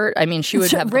dessert. I mean, she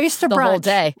would have race to the brunch. Whole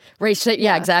day.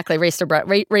 Yeah, exactly. Race to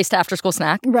brunch. Race to after school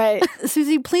snack. Right.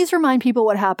 Suzy, please remind people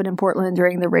what happened in Portland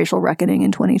during the racial reckoning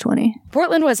in 2020.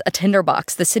 Portland was a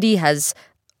tinderbox. The city has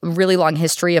a really long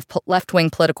history of left-wing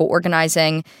political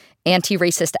organizing,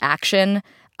 anti-racist action.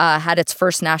 Had its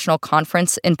first national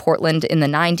conference in Portland in the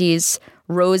 90s.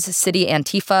 Rose City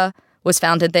Antifa was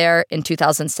founded there in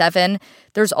 2007.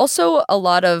 There's also a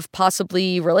lot of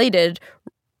possibly related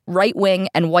right-wing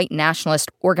and white nationalist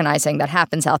organizing that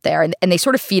happens out there, and they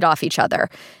sort of feed off each other.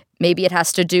 Maybe it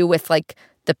has to do with like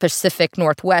the Pacific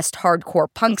Northwest hardcore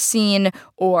punk scene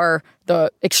or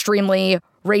the extremely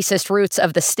racist roots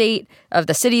of the city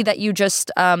that you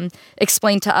just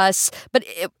explained to us. But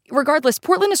regardless,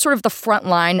 Portland is sort of the front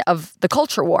line of the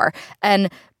culture war.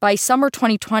 And by summer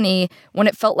 2020, when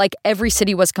it felt like every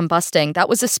city was combusting, that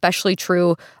was especially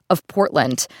true of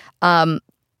Portland.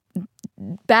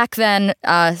 Back then,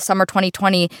 summer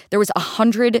 2020, there was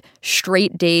 100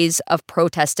 straight days of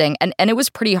protesting, and it was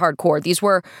pretty hardcore. These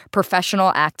were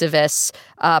professional activists,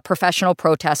 professional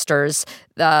protesters.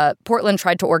 Portland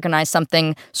tried to organize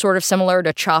something sort of similar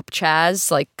to Chop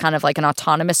Chaz, like kind of like an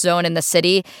autonomous zone in the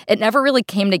city. It never really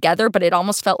came together, but it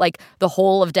almost felt like the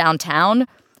whole of downtown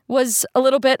was a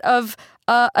little bit of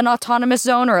an autonomous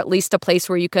zone, or at least a place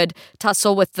where you could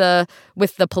tussle with the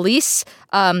police.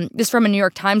 This is from a New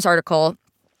York Times article.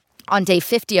 On day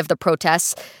 50 of the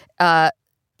protests,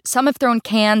 some have thrown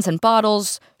cans and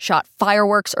bottles, shot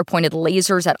fireworks, or pointed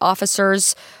lasers at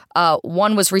officers.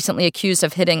 One was recently accused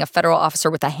of hitting a federal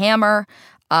officer with a hammer.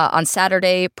 On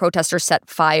Saturday, protesters set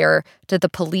fire to the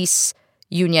police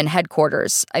union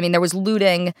headquarters. I mean, there was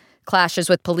looting, clashes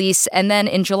with police, and then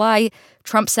in July,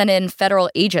 Trump sent in federal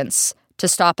agents to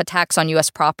stop attacks on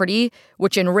U.S. property,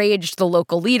 which enraged the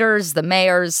local leaders, the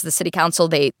mayors, the city council.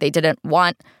 They didn't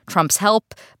want Trump's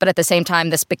help, but at the same time,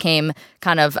 this became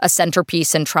kind of a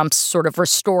centerpiece in Trump's sort of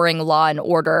restoring law and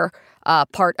order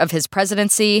part of his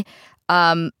presidency.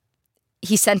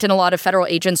 He sent in a lot of federal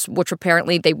agents, which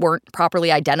apparently they weren't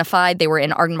properly identified. They were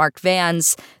in unmarked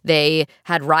vans. They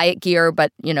had riot gear,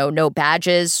 but, no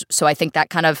badges. So I think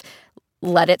that kind of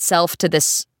led itself to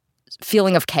this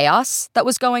feeling of chaos that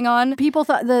was going on. People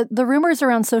thought the rumors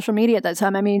around social media at that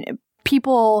time, I mean,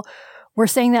 people were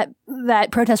saying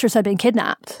that protesters had been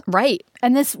kidnapped. Right.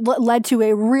 And this led to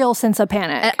a real sense of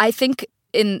panic. I think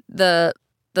in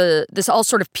this all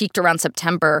sort of peaked around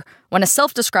September when a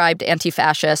self-described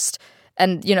anti-fascist,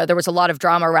 and, there was a lot of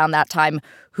drama around that time.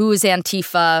 Who's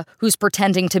Antifa? Who's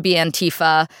pretending to be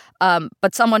Antifa?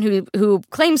 But someone who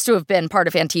claims to have been part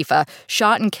of Antifa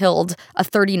shot and killed a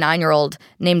 39-year-old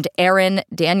named Aaron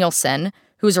Danielson,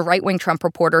 who's a right-wing Trump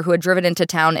reporter who had driven into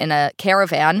town in a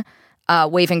caravan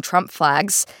waving Trump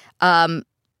flags.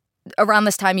 around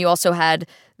this time, you also had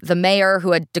the mayor,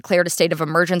 who had declared a state of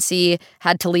emergency,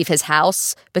 had to leave his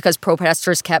house because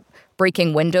protesters kept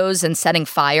breaking windows and setting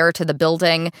fire to the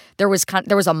building. There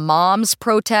was a mom's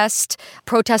protest.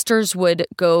 Protesters would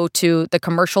go to the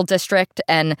commercial district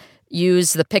and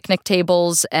use the picnic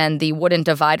tables and the wooden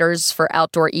dividers for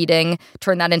outdoor eating,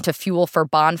 turn that into fuel for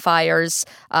bonfires.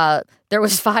 There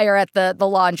was fire at the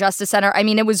Law and Justice Center. I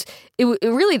mean, it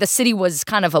really, the city was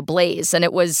kind of ablaze, and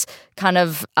it was kind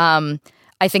of,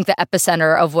 I think, the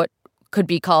epicenter of what could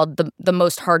be called the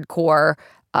most hardcore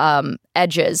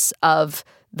edges of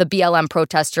the BLM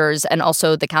protesters and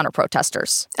also the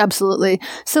counter-protesters. Absolutely.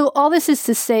 So all this is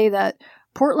to say that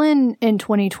Portland in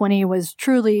 2020 was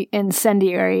truly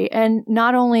incendiary. And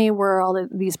not only were all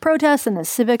these protests and the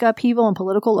civic upheaval and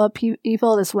political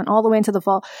upheaval, this went all the way into the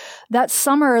fall. That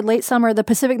summer, late summer, the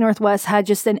Pacific Northwest had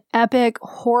just an epic,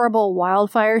 horrible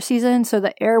wildfire season. So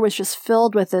the air was just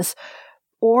filled with this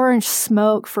orange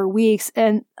smoke for weeks.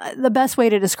 And the best way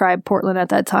to describe Portland at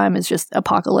that time is just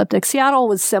apocalyptic. Seattle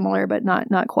was similar, but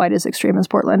not quite as extreme as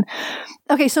Portland.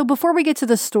 Okay, so before we get to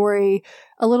the story,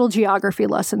 a little geography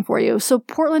lesson for you. So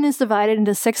Portland is divided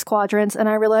into 6 quadrants, and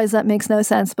I realize that makes no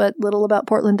sense, but little about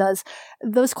Portland does.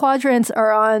 Those quadrants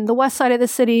are on the west side of the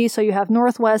city, so you have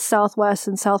Northwest, Southwest,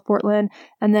 and South Portland,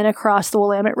 and then across the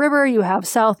Willamette River, you have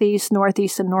Southeast,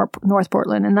 Northeast, and North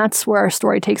Portland, and that's where our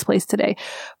story takes place today.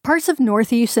 Parts of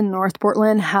Northeast and North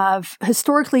Portland have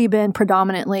historically been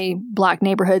predominantly Black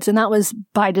neighborhoods, and that was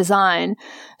by design.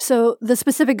 So the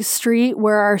specific street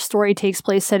where our story takes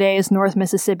place today is North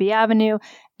Mississippi Avenue.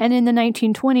 And in the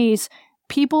 1920s,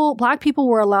 Black people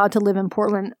were allowed to live in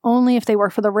Portland only if they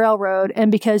worked for the railroad.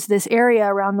 And because this area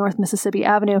around North Mississippi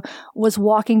Avenue was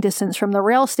walking distance from the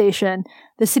rail station,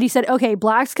 the city said, okay,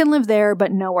 Blacks can live there,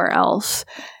 but nowhere else.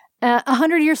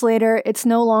 100 years later, it's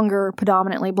no longer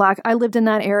predominantly Black. I lived in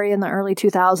that area in the early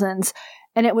 2000s.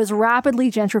 And it was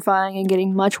rapidly gentrifying and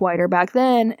getting much whiter back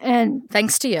then. And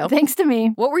thanks to you. Thanks to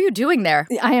me. What were you doing there?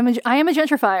 I am a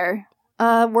gentrifier.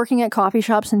 Working at coffee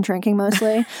shops and drinking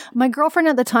mostly. My girlfriend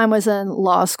at the time was in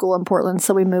law school in Portland,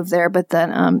 so we moved there. But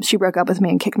then she broke up with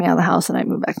me and kicked me out of the house, and I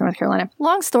moved back to North Carolina.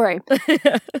 Long story. You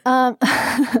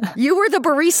were the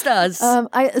baristas.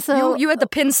 You had the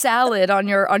pin salad on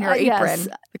your apron. Yes.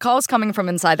 The call is coming from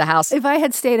inside the house. If I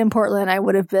had stayed in Portland, I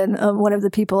would have been one of the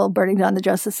people burning down the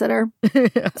Justice Center.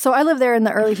 So I lived there in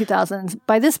the early 2000s.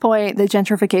 By this point, the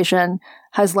gentrification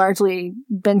has largely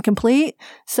been complete.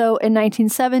 So in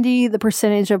 1970, the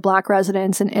percentage of Black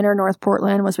residents in inner North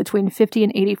Portland was between 50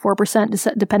 and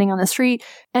 84%, depending on the street.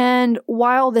 And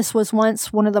while this was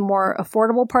once one of the more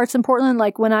affordable parts in Portland,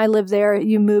 like when I lived there,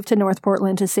 you moved to North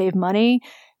Portland to save money.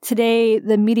 Today,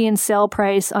 the median sale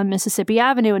price on Mississippi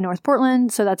Avenue in North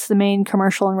Portland, so that's the main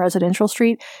commercial and residential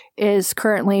street, is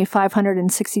currently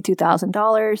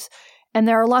 $562,000. And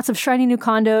there are lots of shiny new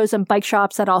condos and bike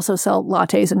shops that also sell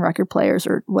lattes and record players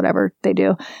or whatever they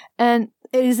do. And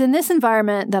it is in this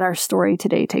environment that our story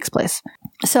today takes place.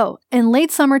 So in late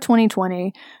summer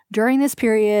 2020, during this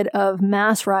period of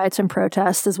mass riots and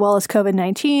protests, as well as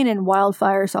COVID-19 and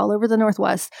wildfires all over the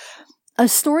Northwest, a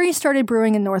story started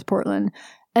brewing in North Portland.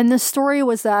 And the story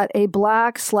was that a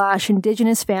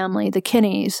Black/Indigenous family, the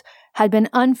Kinneys, had been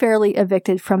unfairly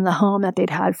evicted from the home that they'd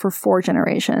had for 4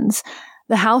 generations.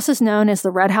 The house is known as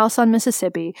the Red House on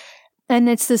Mississippi, and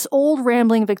it's this old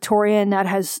rambling Victorian that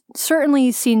has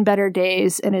certainly seen better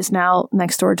days and is now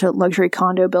next door to luxury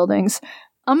condo buildings.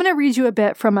 I'm going to read you a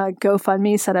bit from a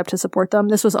GoFundMe set up to support them.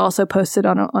 This was also posted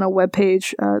on a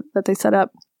webpage that they set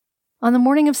up. On the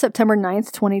morning of September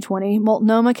 9th, 2020,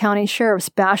 Multnomah County sheriffs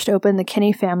bashed open the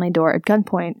Kinney family door at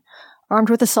gunpoint.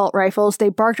 Armed with assault rifles, they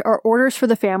barked orders for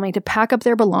the family to pack up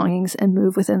their belongings and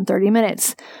move within 30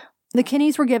 minutes. The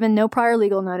Kinneys were given no prior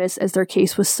legal notice as their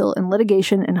case was still in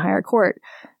litigation in higher court. ...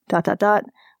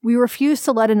 We refused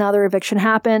to let another eviction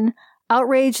happen.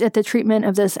 Outraged at the treatment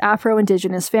of this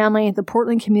Afro-Indigenous family, the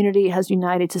Portland community has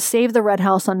united to save the Red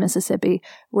House on Mississippi,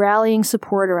 rallying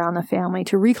support around the family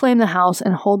to reclaim the house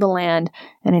and hold the land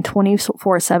in a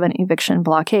 24/7 eviction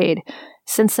blockade.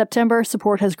 Since September,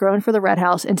 support has grown for the Red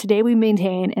House, and today we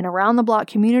maintain an around-the-block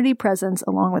community presence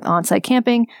along with on-site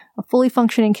camping, a fully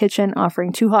functioning kitchen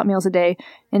offering 2 hot meals a day,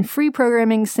 and free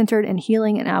programming centered in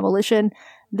healing and abolition.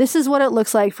 This is what it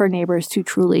looks like for neighbors to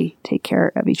truly take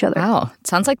care of each other. Wow. It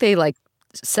sounds like they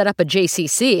set up a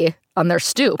JCC on their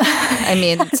stoop. I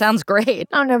mean, it sounds great.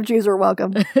 I don't know if Jews were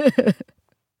welcome.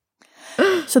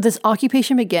 So this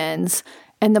occupation begins,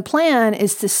 and the plan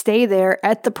is to stay there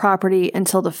at the property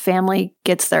until the family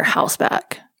gets their house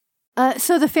back.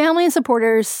 So the family and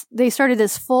supporters, they started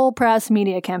this full press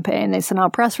media campaign. They sent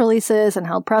out press releases and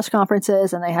held press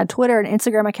conferences, and they had Twitter and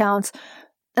Instagram accounts.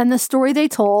 And the story they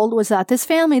told was that this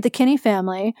family, the Kinney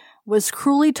family, was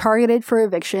cruelly targeted for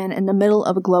eviction in the middle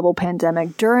of a global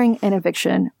pandemic during an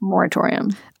eviction moratorium.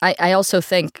 I also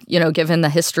think, given the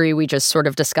history we just sort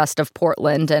of discussed of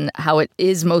Portland and how it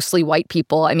is mostly white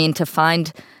people, I mean, to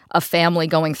find a family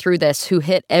going through this who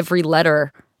hit every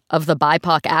letter of the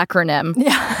BIPOC acronym.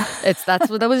 Yeah. It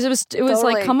was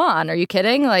Totally. like, come on, are you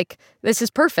kidding? Like, this is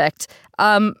perfect.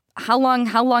 How long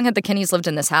had the Kinneys lived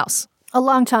in this house? A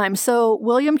long time. So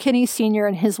William Kinney Sr.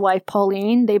 and his wife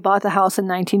Pauline, they bought the house in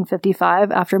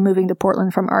 1955 after moving to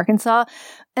Portland from Arkansas.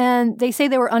 And they say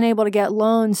they were unable to get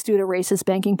loans due to racist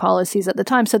banking policies at the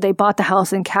time. So they bought the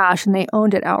house in cash and they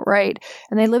owned it outright.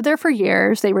 And they lived there for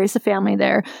years. They raised a family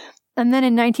there. And then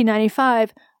in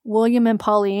 1995, William and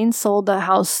Pauline sold the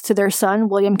house to their son,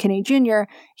 William Kinney Jr.,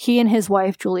 he and his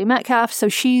wife, Julie Metcalf. So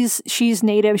she's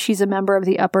native. She's a member of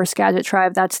the Upper Skagit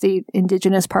tribe. That's the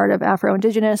indigenous part of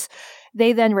Afro-Indigenous.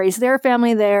 They then raised their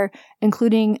family there,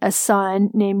 including a son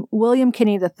named William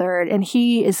Kinney III, and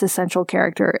he is the central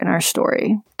character in our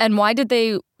story. And why did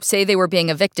they say they were being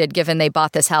evicted given they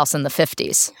bought this house in the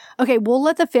 50s? Okay, we'll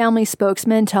let the family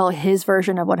spokesman tell his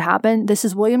version of what happened. This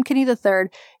is William Kinney III.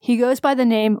 He goes by the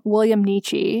name William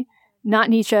Nietzsche, not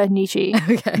Nietzsche, Nietzsche.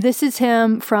 Okay. This is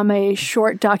him from a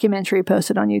short documentary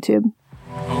posted on YouTube.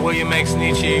 I'm William X.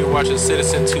 Nietzsche. You're watching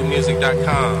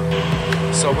Citizen2Music.com.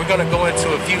 So we're going to go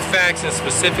into a few facts and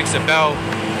specifics about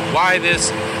why this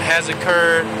has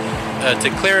occurred to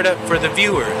clear it up for the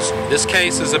viewers. This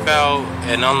case is about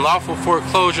an unlawful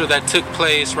foreclosure that took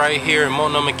place right here in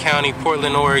Multnomah County,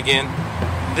 Portland, Oregon.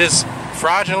 This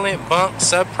fraudulent bunk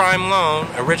subprime loan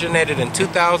originated in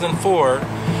 2004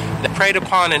 that preyed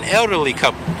upon an elderly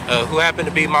couple who happened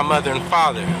to be my mother and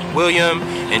father, William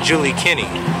and Julie Kinney.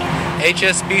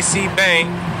 HSBC Bank,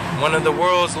 one of the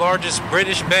world's largest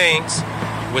British banks,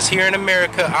 was here in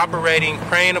America operating,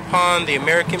 preying upon the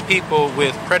American people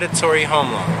with predatory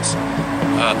home loans.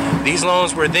 These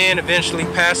loans were then eventually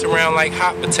passed around like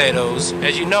hot potatoes.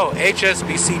 As you know,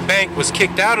 HSBC Bank was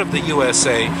kicked out of the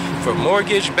USA for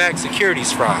mortgage-backed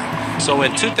securities fraud. So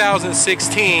in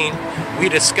 2016, we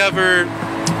discovered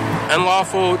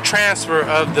unlawful transfer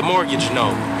of the mortgage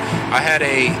note. I had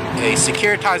a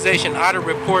securitization audit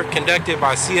report conducted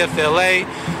by CFLA,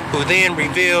 who then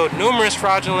revealed numerous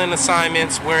fraudulent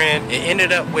assignments wherein it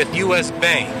ended up with U.S.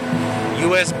 Bank.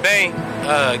 U.S. Bank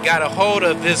got a hold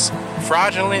of this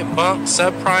fraudulent bunk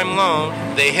subprime loan.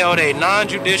 They held a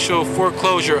non-judicial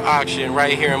foreclosure auction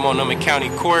right here in Multnomah County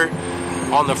Court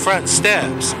on the front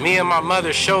steps. Me and my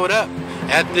mother showed up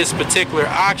at this particular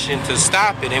auction to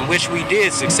stop it, in which we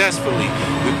did successfully.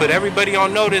 We put everybody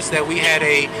on notice that we had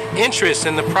a interest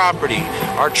in the property.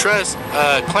 Our trust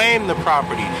claimed the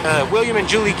property. William and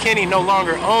Julie Kinney no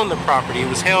longer own the property. It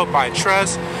was held by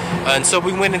trust, and so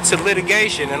we went into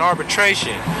litigation and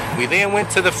arbitration. We then went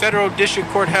to the federal district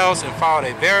courthouse and filed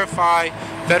a verified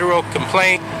federal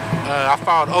complaint. I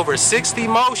filed over 60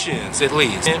 motions at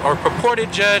least. Our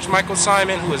purported judge, Michael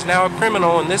Simon, who is now a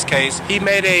criminal in this case, he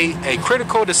made a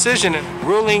critical decision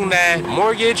ruling that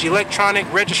mortgage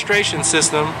electronic registration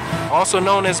system, also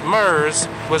known as MERS,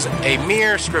 was a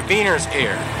mere Scrivener's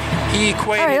error. He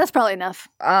equated... All right, that's probably enough.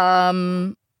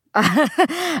 Well,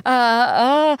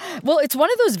 it's one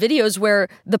of those videos where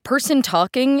the person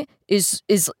talking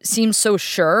seems so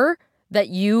sure that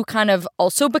you kind of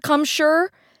also become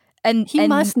sure. And he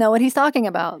must know what he's talking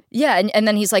about. Yeah, and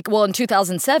then he's like, well, in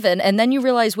 2007, and then you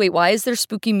realize, wait, why is there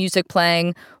spooky music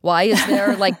playing? Why is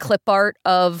there like clip art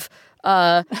of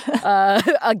a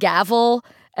gavel?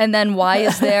 And then why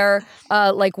is there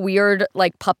like weird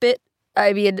like puppet?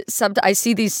 I mean, I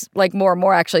see these like more and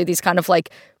more actually, these kind of like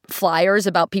flyers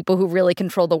about people who really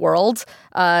control the world.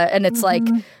 And it's like,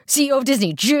 CEO of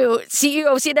Disney, Jew, CEO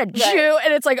of CNN, Jew. Right.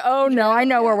 And it's like, oh no, I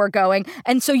know where we're going.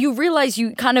 And so you realize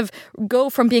you kind of go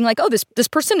from being like, oh, this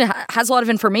person has a lot of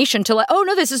information to like, oh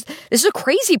no, this is a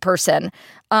crazy person.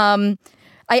 I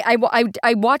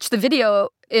watched the video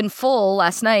in full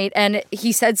last night, and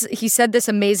he said this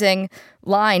amazing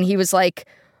line. He was like,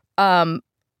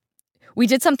 we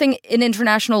did something in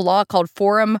international law called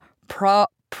forum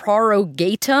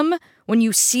prorogatum, when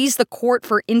you seize the court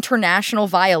for international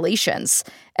violations.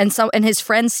 And his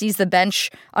friend seized the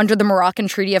bench under the Moroccan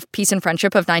Treaty of Peace and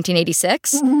Friendship of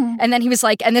 1986. Mm-hmm. And then he was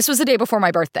like, and this was the day before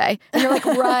my birthday. And you're like,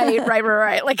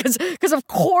 right. Like, because of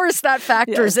course that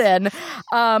factors in.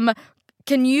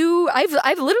 Can you, I've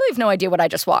literally have no idea what I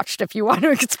just watched, if you want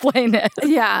to explain it.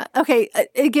 Yeah. Okay.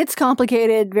 It gets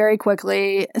complicated very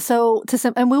quickly. So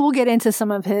and we will get into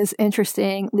some of his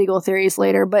interesting legal theories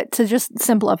later, but to just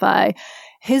simplify,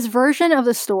 His version of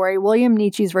the story, William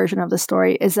Nietzsche's version of the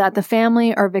story, is that the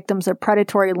family are victims of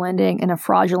predatory lending and a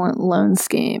fraudulent loan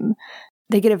scheme.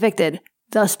 They get evicted.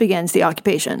 Thus begins the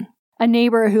occupation. A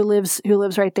neighbor who lives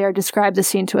right there described the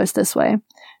scene to us this way.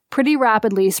 Pretty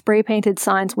rapidly, spray-painted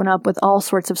signs went up with all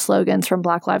sorts of slogans from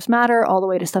Black Lives Matter all the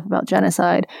way to stuff about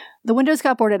genocide. The windows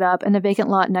got boarded up, and the vacant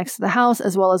lot next to the house,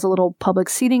 as well as a little public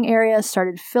seating area,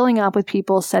 started filling up with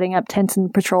people setting up tents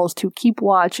and patrols to keep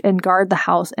watch and guard the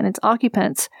house and its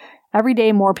occupants. Every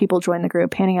day, more people joined the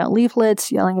group, handing out leaflets,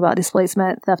 yelling about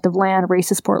displacement, theft of land,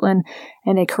 racist Portland,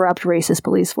 and a corrupt racist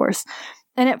police force.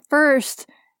 And at first,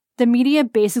 the media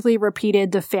basically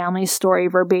repeated the family's story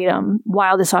verbatim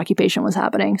while this occupation was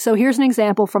happening. So here's an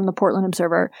example from the Portland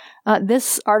Observer.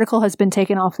 This article has been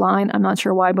taken offline. I'm not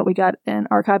sure why, but we got an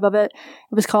archive of it.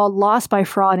 It was called Lost by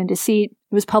Fraud and Deceit.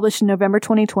 It was published in November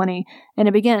 2020, and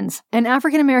it begins. An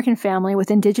African-American family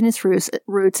with indigenous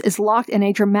roots is locked in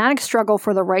a dramatic struggle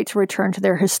for the right to return to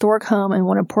their historic home in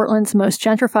one of Portland's most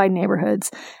gentrified neighborhoods,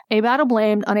 a battle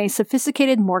blamed on a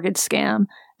sophisticated mortgage scam,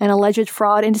 an alleged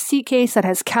fraud and deceit case that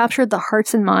has captured the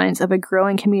hearts and minds of a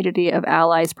growing community of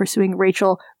allies pursuing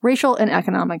racial and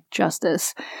economic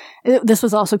justice. This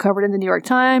was also covered in the New York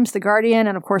Times, The Guardian,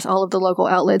 and of course all of the local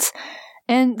outlets.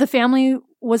 And the family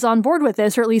was on board with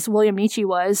this, or at least William Nietzsche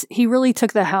was. He really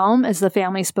took the helm as the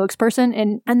family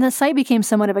spokesperson, and the site became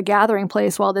somewhat of a gathering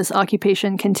place while this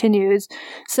occupation continues.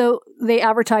 So they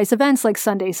advertised events like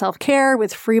Sunday self-care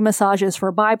with free massages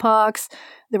for BIPOCs.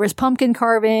 There was pumpkin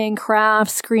carving,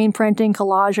 crafts, screen printing,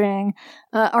 collaging.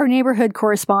 Our neighborhood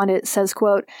correspondent says,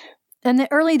 quote, "In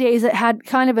the early days, it had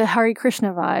kind of a Hare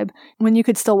Krishna vibe when you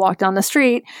could still walk down the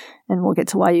street," and we'll get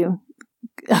to why you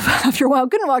after a while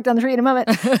couldn't walk down the street in a moment.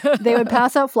 They would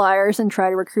pass out flyers and try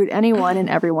to recruit anyone and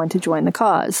everyone to join the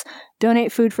cause.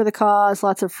 Donate food for the cause,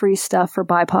 lots of free stuff for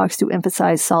BIPOCs to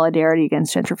emphasize solidarity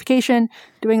against gentrification,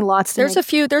 doing lots to There's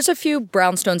a few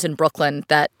brownstones in Brooklyn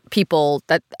that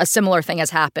a similar thing has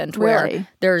happened where Really?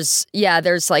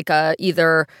 there's like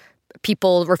either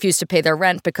people refuse to pay their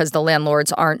rent because the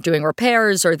landlords aren't doing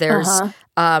repairs, or there's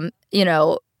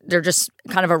they're just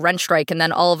kind of a rent strike, and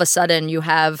then all of a sudden you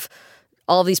have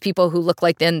all of these people who look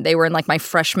like they were in like my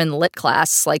freshman lit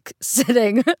class, like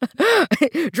sitting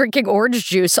drinking orange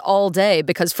juice all day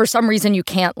because for some reason you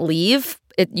can't leave.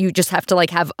 You just have to like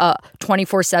have a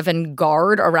 24/7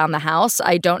 guard around the house.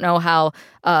 I don't know how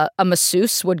a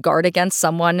masseuse would guard against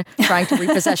someone trying to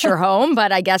repossess your home,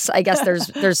 but I guess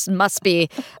there's must be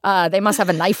they must have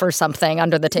a knife or something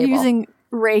under the table. Using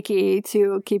Reiki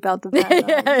to keep out the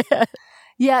bad vibes.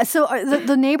 Yeah, so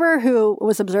the neighbor who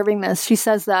was observing this, she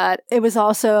says that it was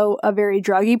also a very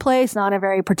druggy place, not a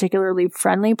very particularly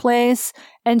friendly place.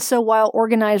 And so while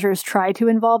organizers tried to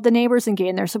involve the neighbors and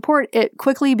gain their support, it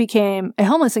quickly became a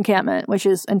homeless encampment, which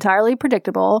is entirely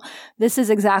predictable. This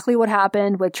is exactly what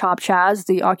happened with Chop Chaz,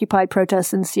 the Occupy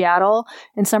protests in Seattle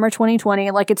in summer 2020.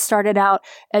 Like, it started out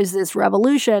as this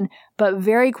revolution, but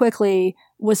very quickly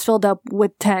was filled up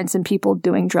with tents and people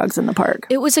doing drugs in the park.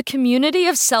 It was a community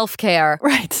of self-care.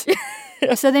 Right.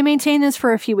 So they maintained this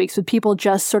for a few weeks with people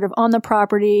just sort of on the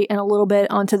property and a little bit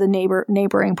onto the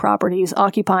neighboring properties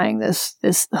occupying this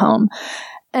home.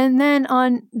 And then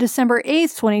on December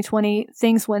 8th, 2020,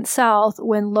 things went south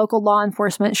when local law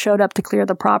enforcement showed up to clear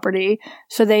the property.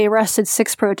 So they arrested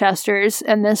 6 protesters,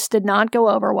 and this did not go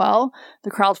over well.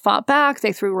 The crowd fought back.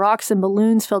 They threw rocks and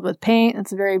balloons filled with paint.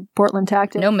 That's a very Portland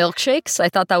tactic. No milkshakes? I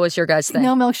thought that was your guys' thing.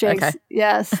 No milkshakes. Okay.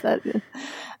 Yes.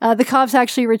 The cops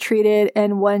actually retreated,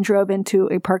 and one drove into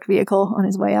a parked vehicle on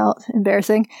his way out.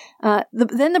 Embarrassing.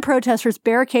 Then the protesters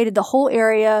barricaded the whole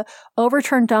area,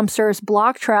 overturned dumpsters,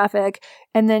 blocked traffic,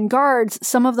 and then guards,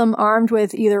 some of them armed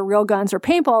with either real guns or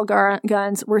paintball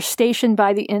guns, were stationed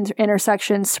by the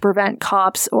intersections to prevent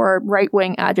cops or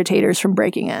right-wing agitators from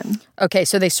breaking in. Okay,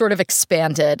 so they sort of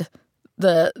expanded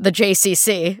the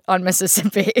JCC on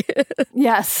Mississippi.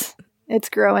 Yes, it's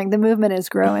growing. The movement is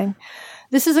growing.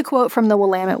 This is a quote from the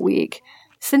Willamette Week.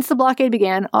 "Since the blockade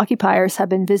began, occupiers have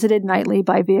been visited nightly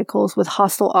by vehicles with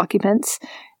hostile occupants.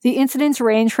 The incidents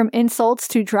range from insults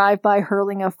to drive-by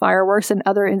hurling of fireworks and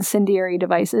other incendiary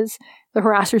devices. The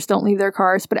harassers don't leave their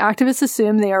cars, but activists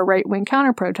assume they are right-wing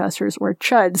counter-protesters, or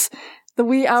CHUDs. The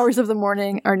wee hours of the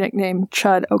morning are nicknamed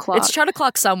Chud O'Clock." It's Chud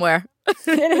O'Clock somewhere.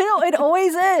 It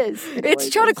always is. It's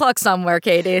Chud O'Clock somewhere,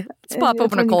 Katie. Let's pop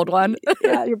open a cold one.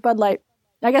 Yeah, your Bud Light.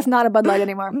 I guess not a Bud Light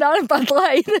anymore. Not a Bud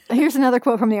Light. Here's another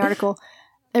quote from the article.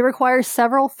 "It requires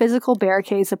several physical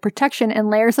barricades of protection and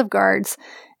layers of guards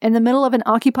in the middle of an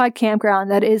occupied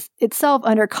campground that is itself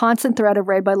under constant threat of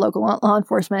raid by local law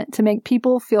enforcement to make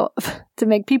people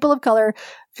of color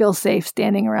feel safe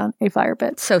standing around a fire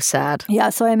pit. So sad. Yeah,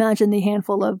 so I imagine the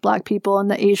handful of Black people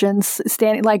and the Asians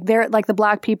standing, like they're like the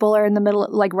Black people are in the middle,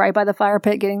 like right by the fire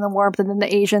pit getting the warmth, and then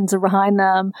the Asians are behind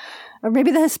them. Or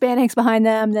maybe the Hispanics behind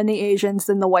them, then the Asians,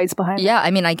 then the whites behind them. Yeah,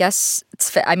 I mean, I guess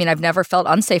I've never felt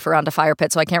unsafe around a fire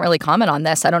pit, so I can't really comment on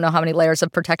this. I don't know how many layers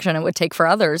of protection it would take for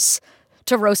others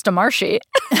to roast a Marshy.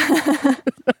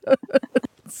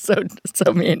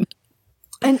 So mean.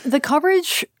 And the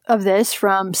coverage of this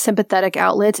from sympathetic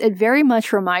outlets, it very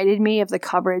much reminded me of the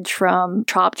coverage from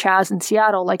Chop Chaz in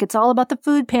Seattle. Like, it's all about the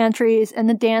food pantries and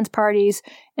the dance parties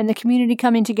and the community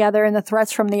coming together and the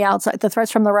threats from the outside, the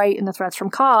threats from the right and the threats from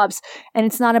cops. And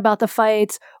it's not about the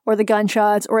fights or the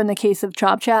gunshots or, in the case of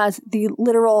Chop Chaz, the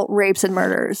literal rapes and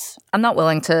murders. I'm not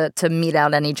willing to mete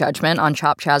out any judgment on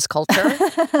Chop Chaz culture.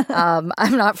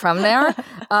 I'm not from there.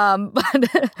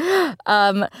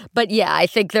 But yeah, I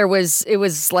think it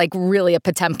was like really a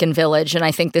Potemkin village. And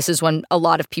I think this is when a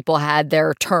lot of people had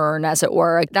their turn, as it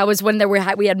were. That was when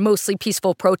we had mostly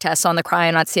peaceful protests on the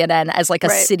Crying on CNN as like a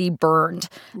city burned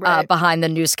behind the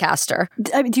newscaster.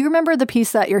 Do you remember the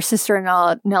piece that your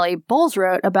sister-in-law, Nellie Bowles,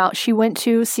 wrote about? She went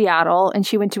to Seattle and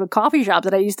she went to a coffee shop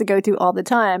that I used to go to all the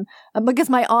time because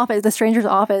my office, the stranger's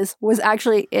office, was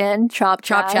actually in Chop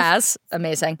Chaz.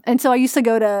 Amazing. And so I used to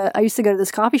go to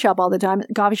this coffee shop all the time,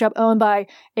 coffee shop owned by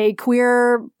a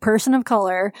queer person of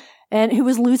color and who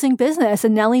was losing business.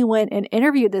 And Nellie went and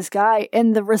interviewed this guy,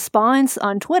 and the response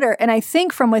on Twitter, and I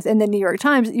think from within the New York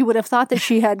Times, you would have thought that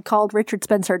she had called Richard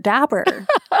Spencer dapper.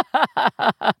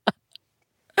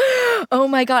 Oh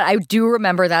my God, I do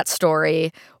remember that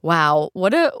story. Wow,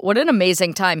 what an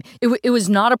amazing time. It was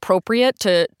not appropriate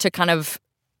to kind of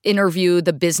interview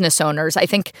the business owners. I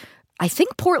think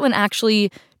Portland actually,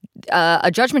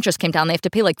 a judgment just came down. They have to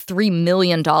pay like $3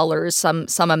 million,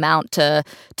 some amount to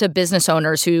business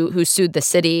owners who sued the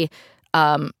city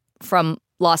from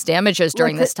lost damages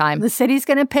during this time. The city's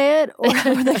going to pay it, or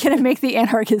are they going to make the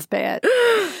anarchists pay it?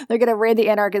 They're going to raid the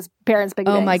anarchist parents' big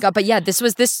Oh my God! But yeah, this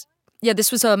was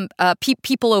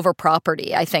people over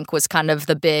property. I think was kind of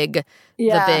the big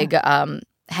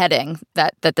heading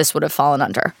that this would have fallen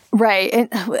under. Right. And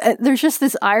there's just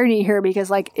this irony here because,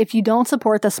 like, if you don't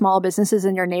support the small businesses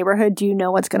in your neighborhood, do you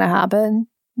know what's going to happen?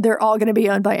 They're all going to be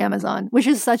owned by Amazon, which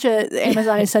is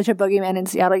Amazon is such a boogeyman in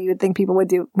Seattle. You would think people would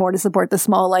do more to support the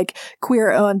small, like,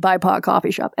 queer-owned BIPOC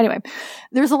coffee shop. Anyway,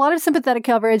 there's a lot of sympathetic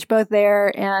coverage both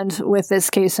there and with this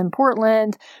case in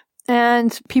Portland.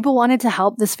 And people wanted to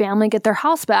help this family get their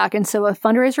house back. And so a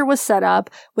fundraiser was set up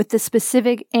with the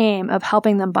specific aim of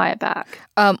helping them buy it back.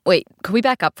 Wait, could we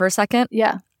back up for a second?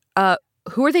 Yeah.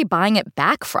 Who are they buying it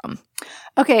back from?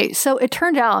 Okay, so it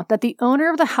turned out that the owner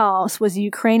of the house was a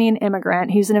Ukrainian immigrant.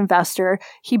 He's an investor.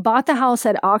 He bought the house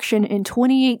at auction in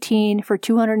 2018 for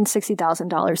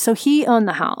 $260,000. So he owned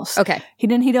the house. Okay.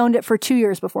 He'd owned it for 2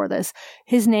 years before this.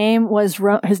 His name is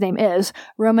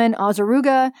Roman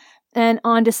Azaruga. And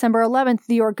on December 11th,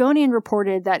 the Oregonian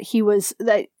reported that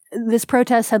this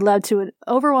protest had led to an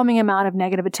overwhelming amount of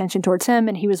negative attention towards him,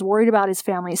 and he was worried about his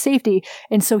family's safety.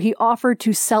 And so he offered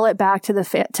to sell it back to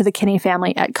the Kinney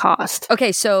family at cost.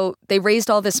 Okay, so they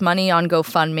raised all this money on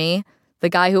GoFundMe. The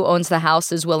guy who owns the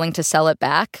house is willing to sell it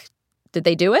back. Did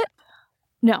they do it?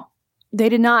 No. They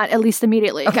did not, at least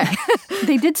immediately. Okay.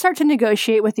 They did start to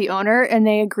negotiate with the owner, and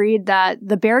they agreed that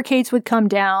the barricades would come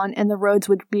down and the roads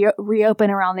would be reopen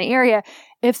around the area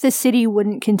if the city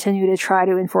wouldn't continue to try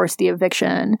to enforce the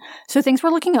eviction. So things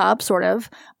were looking up, sort of,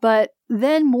 but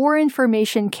then more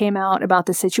information came out about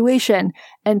the situation,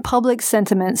 and public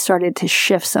sentiment started to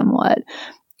shift somewhat.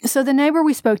 So the neighbor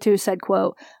we spoke to said,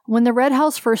 quote, "When the Red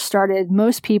House first started,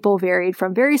 most people varied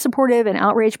from very supportive and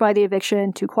outraged by the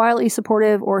eviction to quietly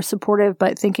supportive or supportive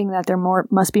but thinking that there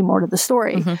must be more to the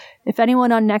story. Mm-hmm. If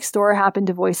anyone on Nextdoor happened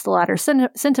to voice the latter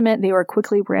sentiment, they were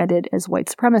quickly branded as white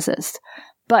supremacists."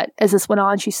 But as this went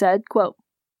on, she said, quote,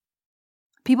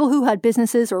 "People who had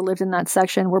businesses or lived in that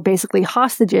section were basically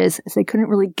hostages as they couldn't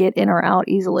really get in or out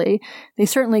easily. They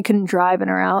certainly couldn't drive in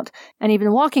or out. And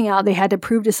even walking out, they had to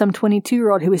prove to some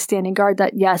 22-year-old who was standing guard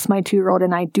that, yes, my 2-year-old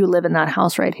and I do live in that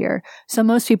house right here. So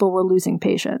most people were losing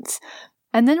patience."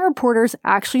 And then reporters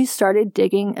actually started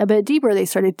digging a bit deeper. They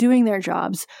started doing their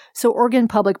jobs. So Oregon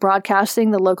Public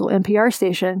Broadcasting, the local NPR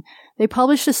station, they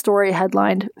published a story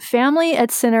headlined, "Family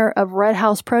at Center of Red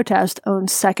House Protest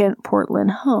Owns Second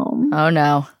Portland Home." Oh,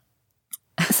 no.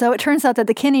 So it turns out that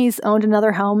the Kinneys owned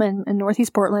another home in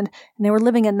Northeast Portland, and they were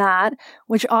living in that,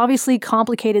 which obviously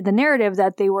complicated the narrative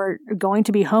that they were going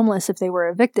to be homeless if they were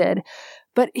evicted.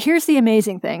 But here's the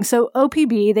amazing thing. So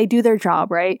OPB, they do their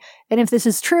job, right? And if this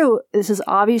is true, this is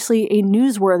obviously a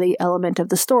newsworthy element of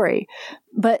the story.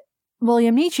 But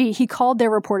William Nietzsche, he called their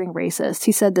reporting racist.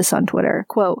 He said this on Twitter,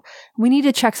 quote, "We need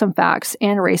to check some facts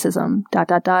and racism, ...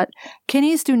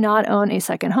 Kinneys do not own a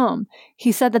second home."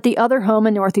 He said that the other home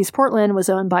in Northeast Portland was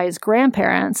owned by his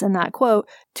grandparents, and that, quote,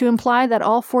 "to imply that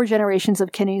all 4 generations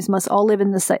of Kinneys must all live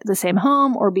in the same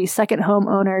home or be second home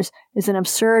owners is an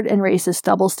absurd and racist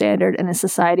double standard in a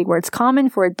society where it's common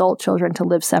for adult children to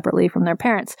live separately from their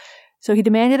parents." So he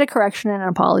demanded a correction and an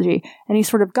apology, and he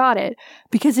sort of got it.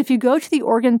 Because if you go to the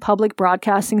Oregon Public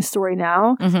Broadcasting story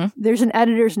now, there's an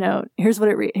editor's note. Here's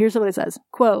what it says.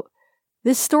 Quote,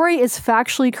 "This story is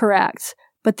factually correct,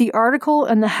 but the article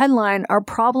and the headline are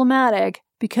problematic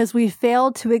because we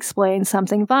failed to explain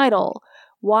something vital.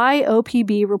 Why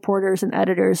OPB reporters and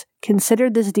editors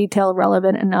considered this detail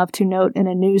relevant enough to note in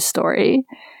a news story."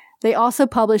 They also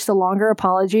published a longer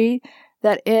apology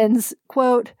that ends,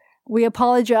 quote, "We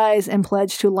apologize and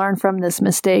pledge to learn from this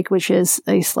mistake," which is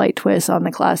a slight twist on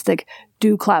the classic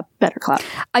 "do clap, better clap."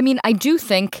 I mean, I do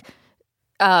think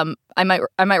I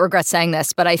might regret saying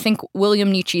this, but I think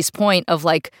William Nietzsche's point of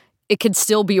like it could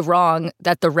still be wrong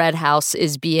that the Red House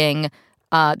is being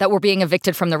that we're being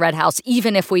evicted from the Red House,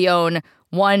 even if we own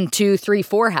 1, 2, 3,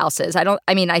 4 houses.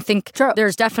 I think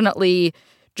there's definitely,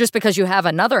 just because you have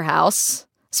another house.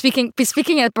 Speaking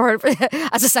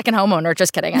as a second homeowner,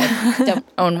 just kidding. I don't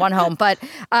own one home, but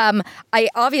I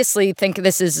obviously think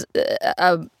this is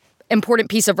an important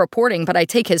piece of reporting. But I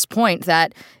take his point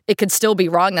that it could still be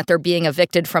wrong that they're being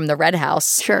evicted from the Red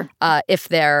House. Sure.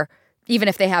 Even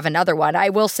if they have another one. I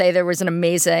will say there was an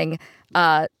amazing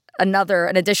an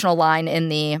additional line in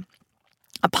the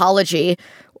apology,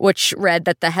 which read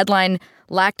that the headline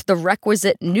lacked the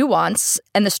requisite nuance,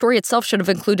 and the story itself should have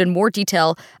included more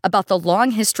detail about the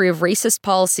long history of racist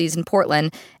policies in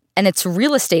Portland and its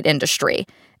real estate industry.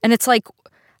 And it's like,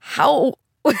 how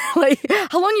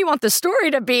long you want the story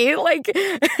to be?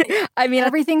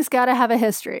 Everything's got to have a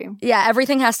history. Yeah,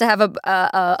 everything has to have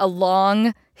a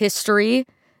long history,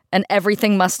 and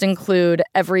everything must include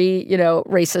every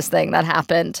racist thing that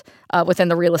happened within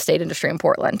the real estate industry in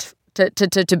Portland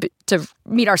to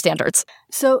meet our standards.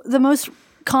 So the most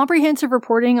comprehensive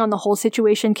reporting on the whole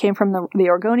situation came from the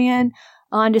Oregonian.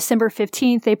 On December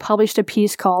 15th, they published a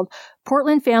piece called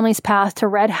 "Portland Family's Path to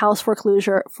Red House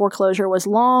Foreclosure was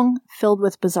Long, Filled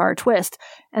with Bizarre Twist."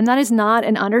 And that is not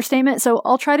an understatement. So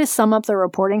I'll try to sum up the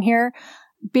reporting here.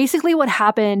 Basically, what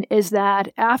happened is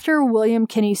that after William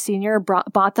Kinney Sr.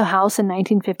 bought the house in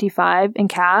 1955 in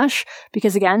cash,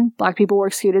 because again, Black people were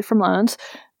excluded from loans,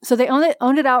 so they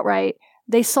owned it outright.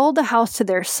 They sold the house to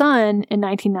their son in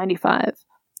 1995.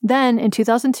 Then, in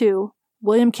 2002,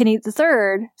 William Kinney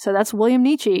III, so that's William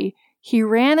Nietzsche, he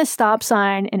ran a stop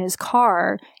sign in his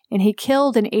car, and he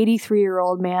killed an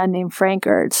 83-year-old man named Frank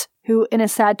Ertz, who, in a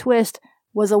sad twist,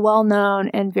 was a well-known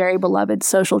and very beloved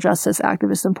social justice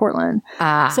activist in Portland.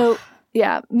 So,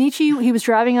 yeah, Nietzsche, he was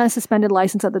driving on a suspended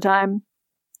license at the time.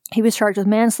 He was charged with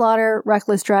manslaughter,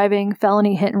 reckless driving,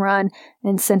 felony hit and run,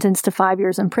 and sentenced to 5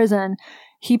 years in prison.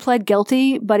 He pled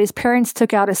guilty, but his parents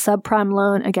took out a subprime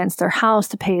loan against their house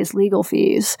to pay his legal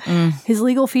fees. His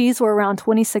legal fees were around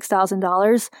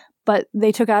 $26,000, but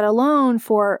they took out a loan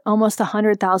for almost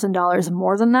 $100,000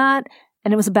 more than that,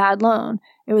 and it was a bad loan.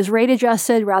 It was rate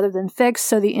adjusted rather than fixed,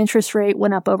 so the interest rate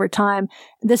went up over time.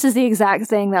 This is the exact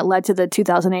thing that led to the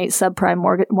 2008 subprime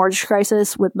mortgage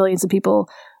crisis, with millions of people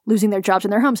losing their jobs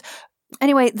and their homes.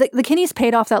 Anyway, the Kinneys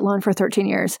paid off that loan for 13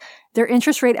 years. Their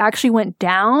interest rate actually went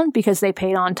down because they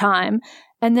paid on time.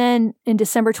 And then in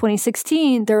December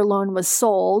 2016, their loan was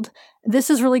sold. This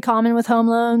is really common with home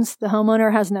loans. The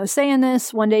homeowner has no say in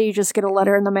this. One day you just get a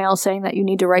letter in the mail saying that you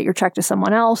need to write your check to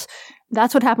someone else.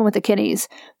 That's what happened with the Kinneys.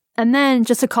 And then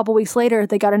just a couple weeks later,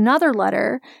 they got another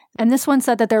letter. And this one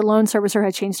said that their loan servicer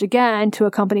had changed again to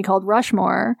a company called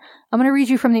Rushmore. I'm going to read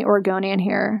you from the Oregonian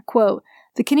here. Quote,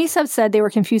 "The Kinneys have said they were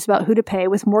confused about who to pay,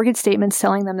 with mortgage statements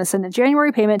telling them to send a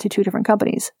January payment to 2 different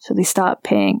companies. So they stopped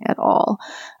paying at all.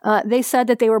 They said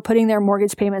that they were putting their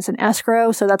mortgage payments in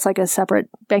escrow, so that's like a separate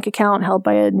bank account held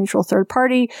by a neutral third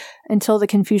party, until the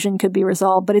confusion could be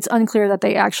resolved. But it's unclear that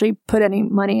they actually put any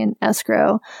money in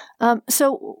escrow."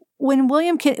 So when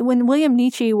William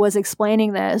Nietzsche was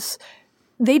explaining this,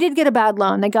 they did get a bad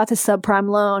loan. They got the subprime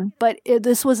loan, but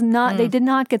this was not, they did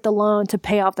not get the loan to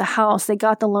pay off the house. They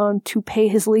got the loan to pay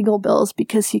his legal bills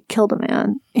because he killed a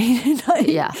man. He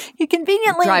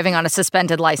conveniently. Driving on a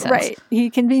suspended license. Right. He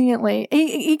conveniently,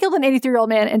 he killed an 83-year-old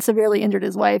man and severely injured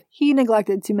his wife. He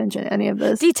neglected to mention any of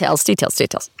this. Details. You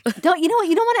don't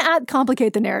want to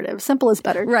complicate the narrative. Simple is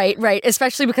better. Right.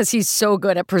 Especially because he's so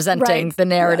good at presenting the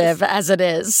narrative as it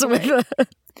is. Right.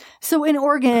 So in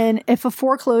Oregon, if a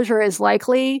foreclosure is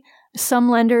likely, Some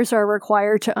lenders are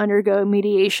required to undergo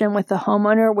mediation with the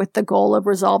homeowner with the goal of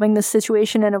resolving the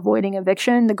situation and avoiding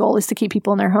eviction. The goal is to keep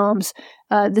people in their homes.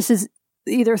 This is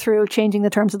either through changing the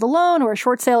terms of the loan or a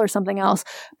short sale or something else.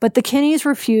 But the Kinneys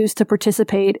refused to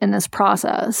participate in this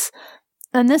process.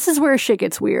 And this is where shit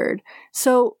gets weird.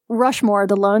 So Rushmore,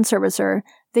 the loan servicer,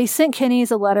 they sent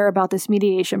Kinneys a letter about this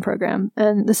mediation program.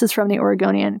 And this is from the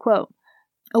Oregonian, quote,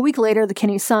 "A week later, the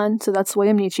Kinney son," so that's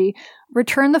William Nietzsche,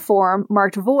 "returned the form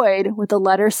marked void with a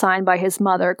letter signed by his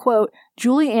mother, quote,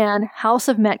 Julie Ann, House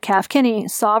of Metcalf Kinney,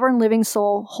 sovereign living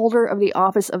soul, holder of the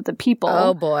office of the people."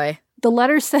 Oh, boy. The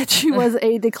letter said she was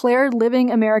a declared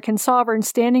living American sovereign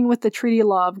standing with the treaty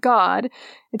law of God.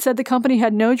 It said the company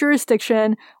had no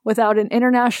jurisdiction without an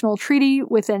international treaty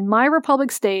within my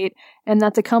republic state, and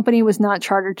that the company was not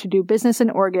chartered to do business in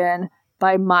Oregon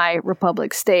by my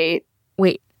republic state.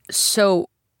 Wait, so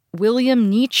William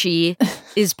Nietzsche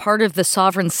is part of the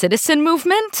sovereign citizen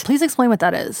movement? Please explain what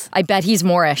that is. I bet he's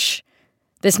Moorish.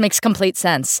 This makes complete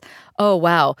sense. Oh,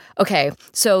 wow. Okay,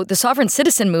 so the sovereign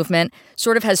citizen movement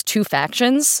sort of has two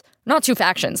factions. Not two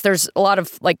factions. There's a lot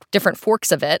of, like, different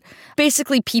forks of it.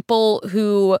 Basically, people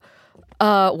who...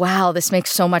 wow, this makes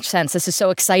so much sense. This is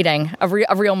so exciting. A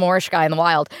real Moorish guy in the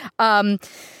wild.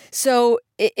 So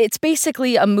it's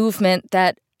basically a movement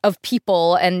that of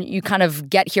people, and you kind of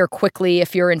get here quickly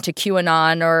if you're into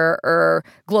QAnon or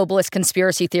globalist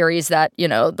conspiracy theories that, you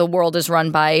know, the world is run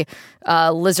by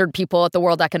lizard people at the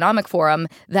World Economic Forum,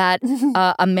 that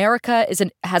America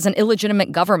has an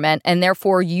illegitimate government, and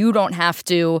therefore you don't have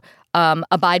to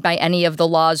abide by any of the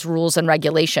laws, rules, and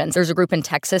regulations. There's a group in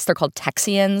Texas, they're called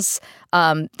Texians.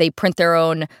 They print their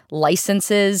own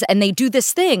licenses, and they do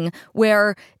this thing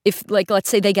where if, like,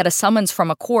 let's say they get a summons from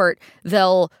a court,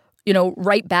 they'll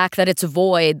write back that it's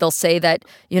void. They'll say that,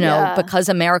 because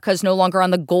America is no longer on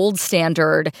the gold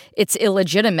standard, it's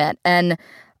illegitimate. And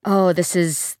this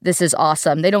is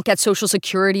awesome. They don't get social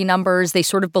security numbers. They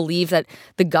sort of believe that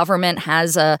the government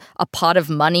has a pot of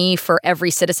money for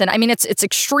every citizen. I mean, it's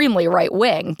extremely right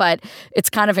wing, but it's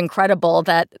kind of incredible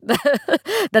that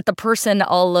that the person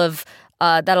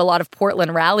that a lot of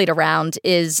Portland rallied around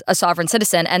is a sovereign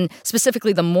citizen. And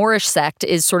specifically the Moorish sect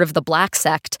is sort of the black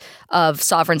sect of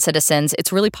sovereign citizens.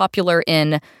 It's really popular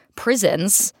in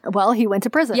prisons. Well, he went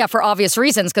to prison. Yeah, for obvious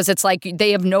reasons, because it's like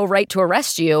they have no right to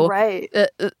arrest you. Right.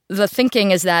 The thinking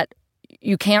is that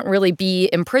you can't really be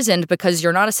imprisoned because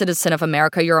you're not a citizen of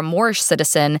America. You're a Moorish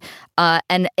citizen.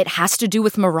 And it has to do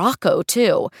with Morocco,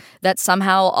 too, that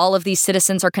somehow all of these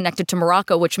citizens are connected to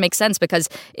Morocco, which makes sense because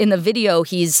in the video,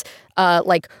 he's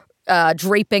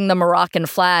draping the Moroccan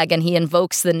flag and he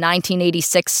invokes the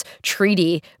 1986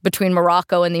 treaty between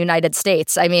Morocco and the United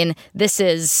States. I mean, this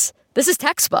is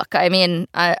textbook. I mean,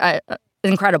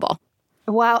 incredible.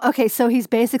 Wow. Okay. So he's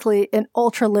basically an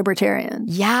ultra libertarian.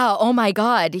 Yeah. Oh my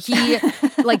God. He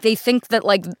they think that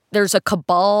there's a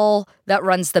cabal that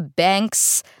runs the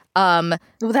banks. Well,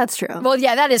 that's true. Well,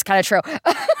 yeah, that is kind of true.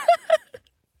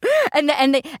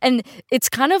 And it's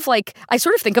kind of like, I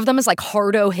sort of think of them as like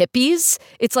hardo hippies.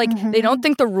 It's like they don't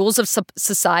think the rules of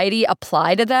society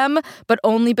apply to them, but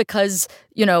only because,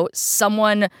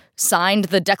 someone signed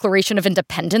the Declaration of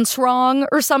Independence wrong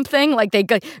or something. Like they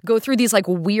go through these like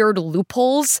weird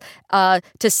loopholes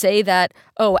to say that,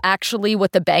 oh, actually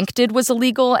what the bank did was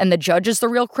illegal and the judge is the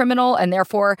real criminal and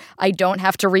therefore I don't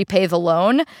have to repay the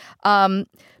loan.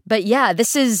 But yeah,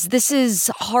 this is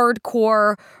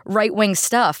hardcore right-wing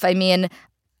stuff. I mean,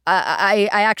 I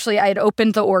had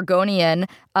opened the Oregonian,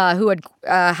 who had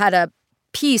had a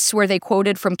piece where they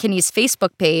quoted from Kinney's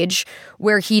Facebook page,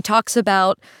 where he talks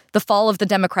about the fall of the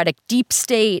Democratic deep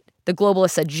state, the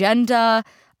globalist agenda.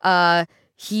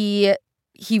 He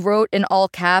wrote in all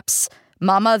caps,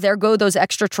 "Mama, there go those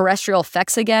extraterrestrial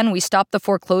effects again. We stopped the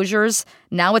foreclosures.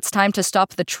 Now it's time to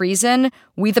stop the treason.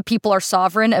 We the people are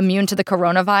sovereign, immune to the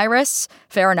coronavirus."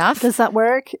 Fair enough. Does that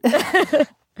work?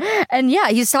 And yeah,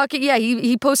 he's talking,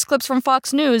 he posts clips from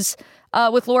Fox News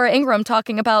with Laura Ingraham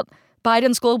talking about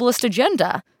Biden's globalist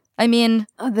agenda. I mean...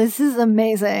 this is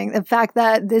amazing. The fact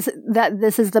that this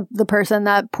is the person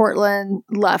that Portland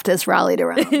leftists rallied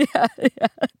around. Yeah.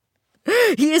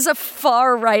 He is a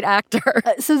far-right actor.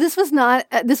 So this was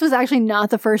actually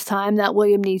not the first time that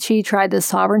William Nietzsche tried this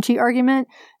sovereignty argument.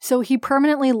 So he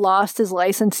permanently lost his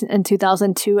license in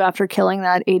 2002 after killing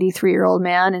that 83-year-old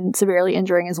man and severely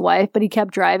injuring his wife, but he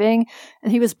kept driving.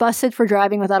 And he was busted for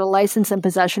driving without a license and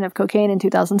possession of cocaine in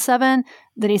 2007.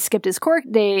 Then he skipped his court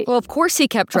date. Well, of course he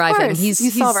kept driving.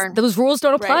 He's sovereign. Those rules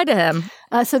don't apply to him.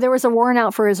 So there was a warrant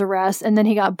out for his arrest, and then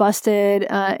he got busted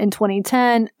in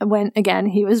 2010 when, again,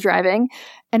 he was driving.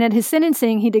 And at his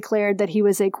sentencing, he declared that he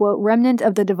was a, quote, remnant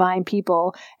of the divine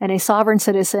people and a sovereign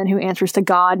citizen who answers to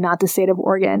God, not the state of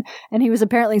Oregon. And he was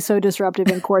apparently so disruptive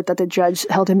in court that the judge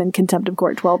held him in contempt of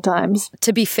court 12 times.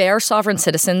 To be fair, sovereign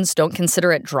citizens don't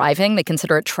consider it driving. They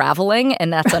consider it traveling,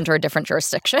 and that's under a different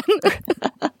jurisdiction.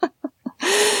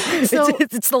 So,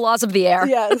 it's the laws of the air.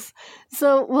 Yes.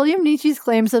 So William Nietzsche's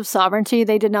claims of sovereignty,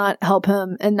 they did not help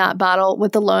him in that battle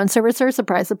with the loan servicer.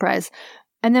 Surprise, surprise.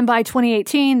 And then by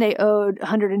 2018, they owed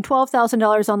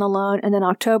 $112,000 on the loan. And then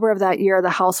October of that year, the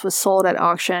house was sold at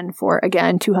auction for,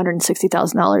 again,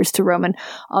 $260,000 to Roman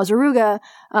Azaruga,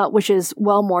 which is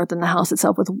well more than the house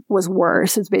itself was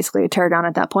worth. It's basically a tear down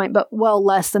at that point, but well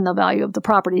less than the value of the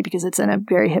property because it's in a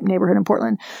very hip neighborhood in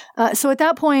Portland. So at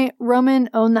that point, Roman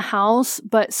owned the house,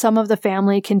 but some of the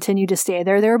family continued to stay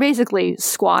there. They were basically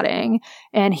squatting.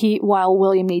 And while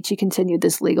William Nietzsche continued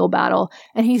this legal battle,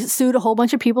 and he sued a whole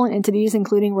bunch of people and entities,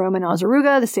 including Roman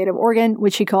Azaruga, the state of Oregon,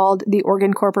 which he called the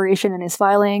Oregon Corporation in his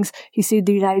filings. He sued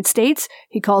the United States.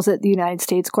 He calls it the United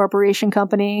States Corporation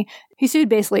Company. He sued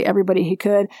basically everybody he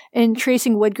could. And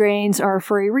tracing Woodgrains, our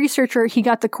furry researcher, he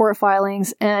got the court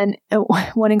filings, and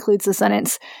one includes the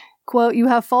sentence, quote, "You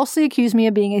have falsely accused me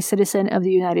of being a citizen of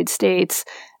the United States."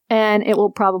 And it will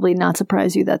probably not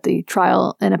surprise you that the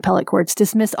trial and appellate courts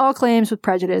dismissed all claims with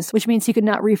prejudice, which means he could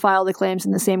not refile the claims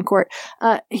in the same court.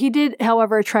 He did,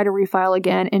 however, try to refile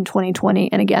again in 2020,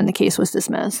 and again, the case was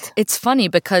dismissed. It's funny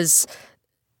because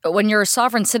when you're a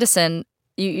sovereign citizen,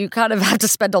 you kind of have to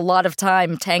spend a lot of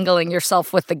time tangling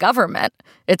yourself with the government,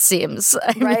 it seems.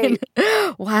 I mean,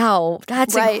 wow,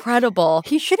 that's incredible.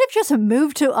 He should have just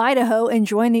moved to Idaho and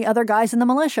joined the other guys in the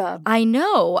militia. I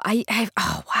know.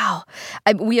 Oh, wow.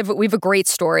 We have a great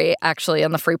story, actually,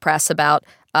 on the Free Press about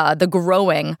the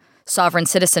growing sovereign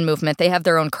citizen movement. They have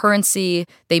their own currency.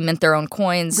 They mint their own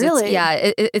coins. Really?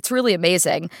 It's really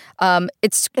amazing.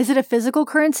 Is it a physical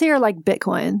currency or like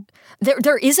Bitcoin?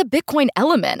 There is a Bitcoin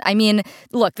element. I mean,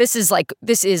 look, this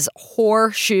is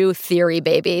horseshoe theory,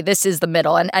 baby. This is the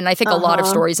middle. And I think a lot of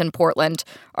stories in Portland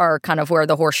are kind of where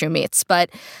the horseshoe meets. But,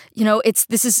 you know, it's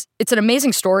an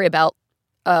amazing story about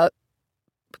a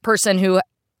person who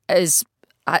is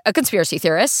a conspiracy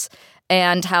theorist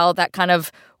and how that kind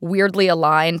of weirdly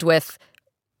aligned with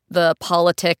the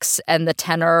politics and the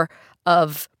tenor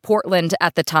of Portland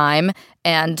at the time.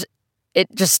 And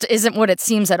it just isn't what it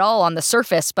seems at all on the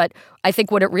surface. But I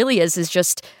think what it really is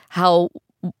just how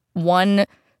one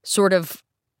sort of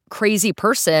crazy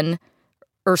person,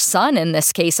 or son in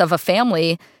this case, of a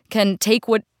family can take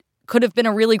what could have been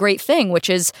a really great thing, which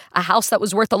is a house that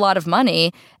was worth a lot of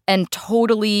money, and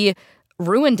totally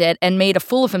ruined it and made a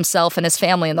fool of himself and his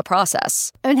family in the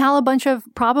process. And how a bunch of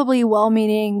probably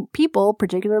well-meaning people,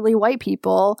 particularly white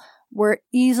people, were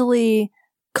easily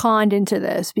conned into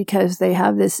this because they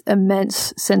have this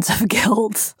immense sense of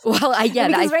guilt. Well,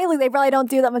 because frankly, they probably don't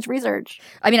do that much research.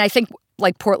 I mean, I think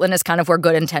like Portland is kind of where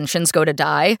good intentions go to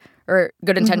die, or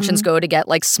good intentions go to get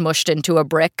like smushed into a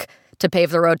brick to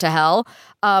pave the road to hell.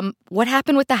 What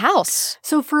happened with the house?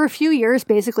 So for a few years,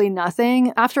 basically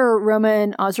nothing. After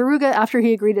Roman Azaruga, after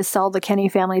he agreed to sell the Kenny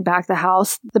family back the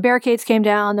house, the barricades came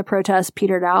down, the protests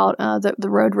petered out, the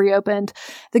road reopened.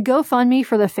 The GoFundMe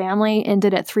for the family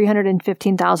ended at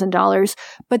 $315,000,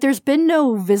 but there's been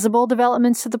no visible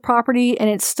developments to the property,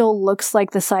 and it still looks like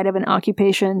the site of an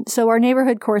occupation. So our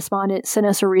neighborhood correspondent sent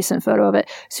us a recent photo of it.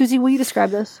 Suzy, will you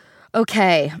describe this?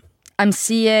 Okay. I'm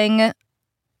seeing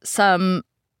some,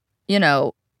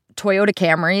 Toyota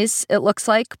Camrys, it looks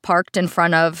like, parked in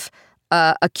front of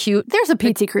a cute... There's a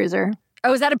PT Cruiser.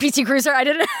 Oh, is that a PT Cruiser? I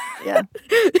didn't... Yeah.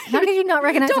 How did you not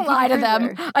recognize Don't lie to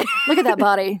them. Look at that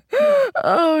body.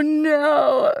 Oh,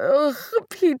 no. Ugh,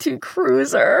 PT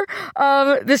Cruiser.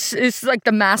 This is like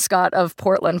the mascot of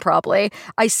Portland, probably.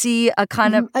 I see a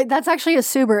kind of... That's actually a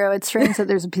Subaru. It's strange that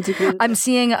there's a PT Cruiser. I'm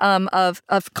seeing a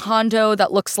condo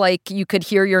that looks like you could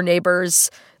hear your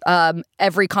neighbors...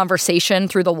 every conversation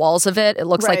through the walls of it. It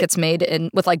looks like it's made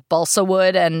with like balsa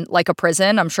wood and like a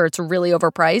prison. I'm sure it's really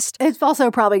overpriced. It's also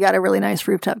probably got a really nice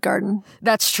rooftop garden.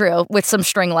 That's true, with some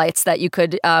string lights that you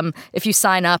could, if you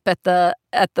sign up at the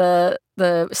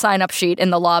sign up sheet in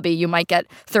the lobby, you might get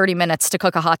 30 minutes to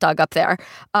cook a hot dog up there.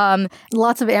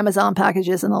 Lots of Amazon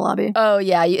packages in the lobby. Oh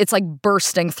yeah, it's like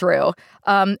bursting through.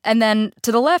 And then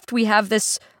to the left, we have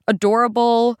this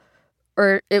adorable,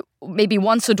 or maybe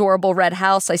once adorable red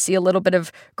house. I see a little bit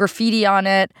of graffiti on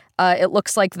it. It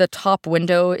looks like the top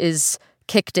window is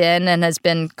kicked in and has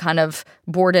been kind of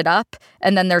boarded up.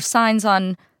 And then there's signs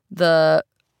on the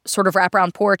sort of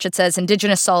wraparound porch. It says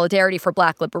Indigenous Solidarity for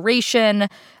Black Liberation,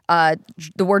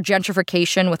 the word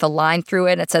gentrification with a line through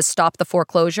it. And it says stop the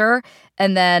foreclosure.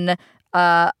 And then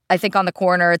I think on the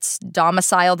corner it's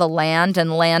domicile the land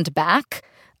and land back.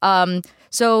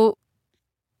 So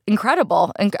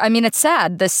incredible. And I mean, it's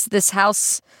sad. This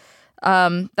house,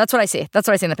 that's what I see. That's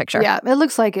what I see in the picture. Yeah, the house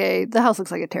looks like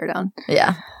a teardown.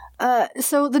 Yeah.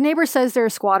 So the neighbor says there are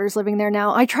squatters living there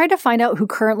now. I tried to find out who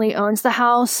currently owns the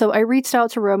house, so I reached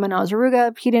out to Roman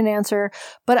Azaruga. He didn't answer,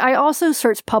 but I also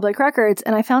searched public records,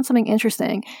 and I found something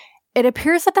interesting. It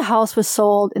appears that the house was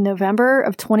sold in November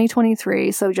of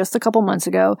 2023, so just a couple months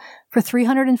ago, for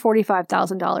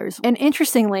 $345,000. And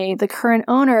interestingly, the current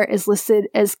owner is listed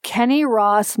as Kenny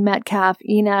Ross Metcalf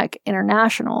Enoch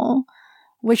International,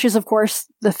 which is, of course,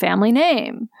 the family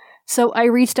name. So I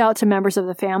reached out to members of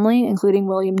the family, including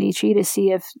William Nietzsche, to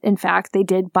see if, in fact, they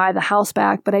did buy the house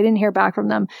back, but I didn't hear back from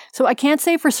them. So I can't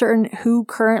say for certain who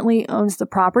currently owns the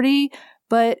property,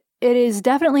 but it is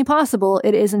definitely possible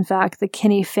it is, in fact, the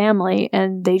Kinney family,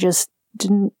 and they just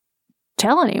didn't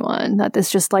tell anyone that this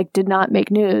just, did not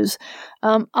make news.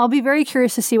 I'll be very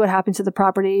curious to see what happens to the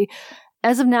property.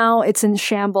 As of now, it's in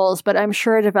shambles, but I'm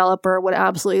sure a developer would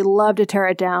absolutely love to tear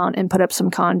it down and put up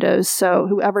some condos. So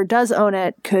whoever does own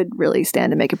it could really stand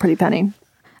to make a pretty penny.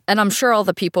 And I'm sure all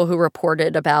the people who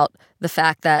reported about the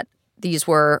fact that these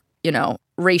were,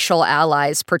 racial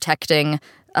allies protecting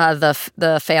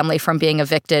the family from being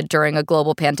evicted during a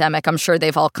global pandemic, I'm sure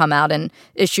they've all come out and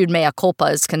issued mea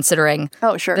culpas, considering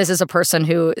this is a person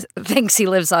who thinks he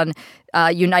lives on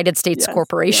United States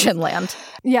corporation land.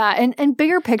 Yeah, and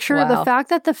bigger picture, the fact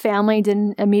that the family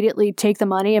didn't immediately take the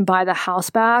money and buy the house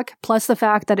back, plus the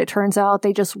fact that it turns out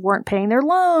they just weren't paying their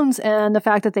loans, and the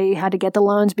fact that they had to get the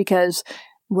loans because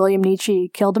William Nietzsche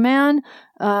killed a man,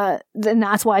 then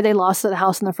that's why they lost the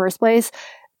house in the first place.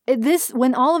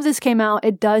 When all of this came out,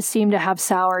 it does seem to have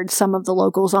soured some of the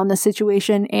locals on the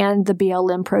situation and the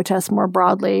BLM protests more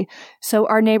broadly. So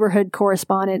our neighborhood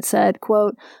correspondent said,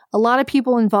 quote, "A lot of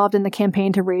people involved in the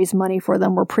campaign to raise money for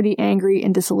them were pretty angry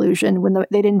and disillusioned when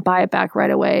they didn't buy it back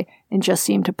right away and just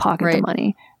seemed to pocket the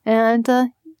money." And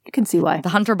you can see why. The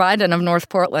Hunter Biden of North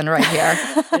Portland right here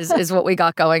is what we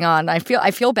got going on. I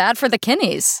feel bad for the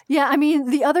Kinneys. Yeah, I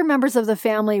mean, the other members of the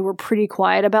family were pretty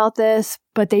quiet about this,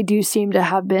 but they do seem to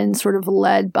have been sort of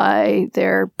led by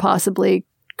their possibly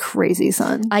crazy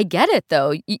son. I get it,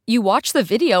 though. You watch the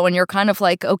video and you're kind of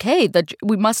like, okay,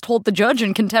 we must hold the judge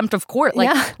in contempt of court.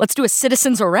 Let's do a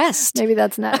citizen's arrest. Maybe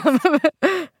that's next.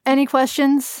 Any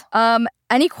questions?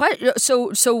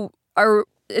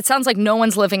 It sounds like no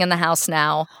one's living in the house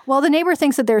now. Well, the neighbor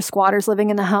thinks that there are squatters living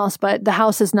in the house, but the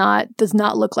house does not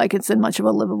look like it's in much of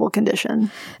a livable condition.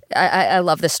 I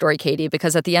love this story, Katie,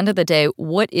 because at the end of the day,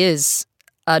 what is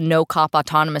a no-cop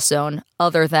autonomous zone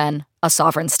other than a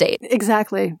sovereign state?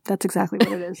 Exactly. That's exactly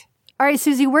what it is. All right,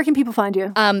 Suzy, where can people find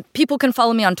you? People can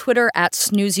follow me on Twitter at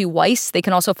Snoozy Weiss. They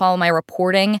can also follow my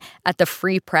reporting at The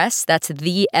Free Press. That's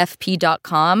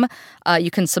thefp.com. You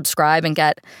can subscribe and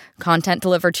get content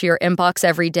delivered to your inbox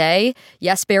every day.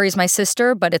 Yes, Barry's my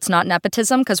sister, but it's not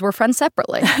nepotism because we're friends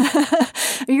separately.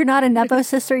 You're not a nepo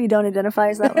sister? You don't identify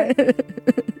as that way?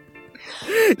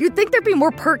 You'd think there'd be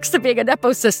more perks to being a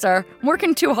nepo sister. I'm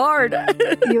working too hard.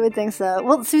 You would think so.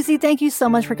 Well, Suzy, thank you so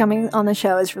much for coming on the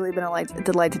show. It's really been a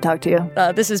delight to talk to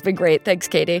you. This has been great. Thanks,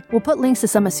 Katie. We'll put links to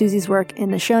some of Suzy's work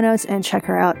in the show notes and check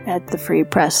her out at The Free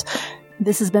Press.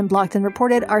 This has been Blocked and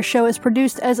Reported. Our show is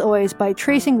produced, as always, by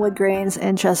Tracing Woodgrains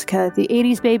and Jessica, the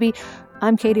 80s baby.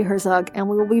 I'm Katie Herzog, and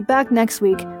we will be back next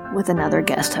week with another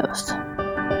guest host.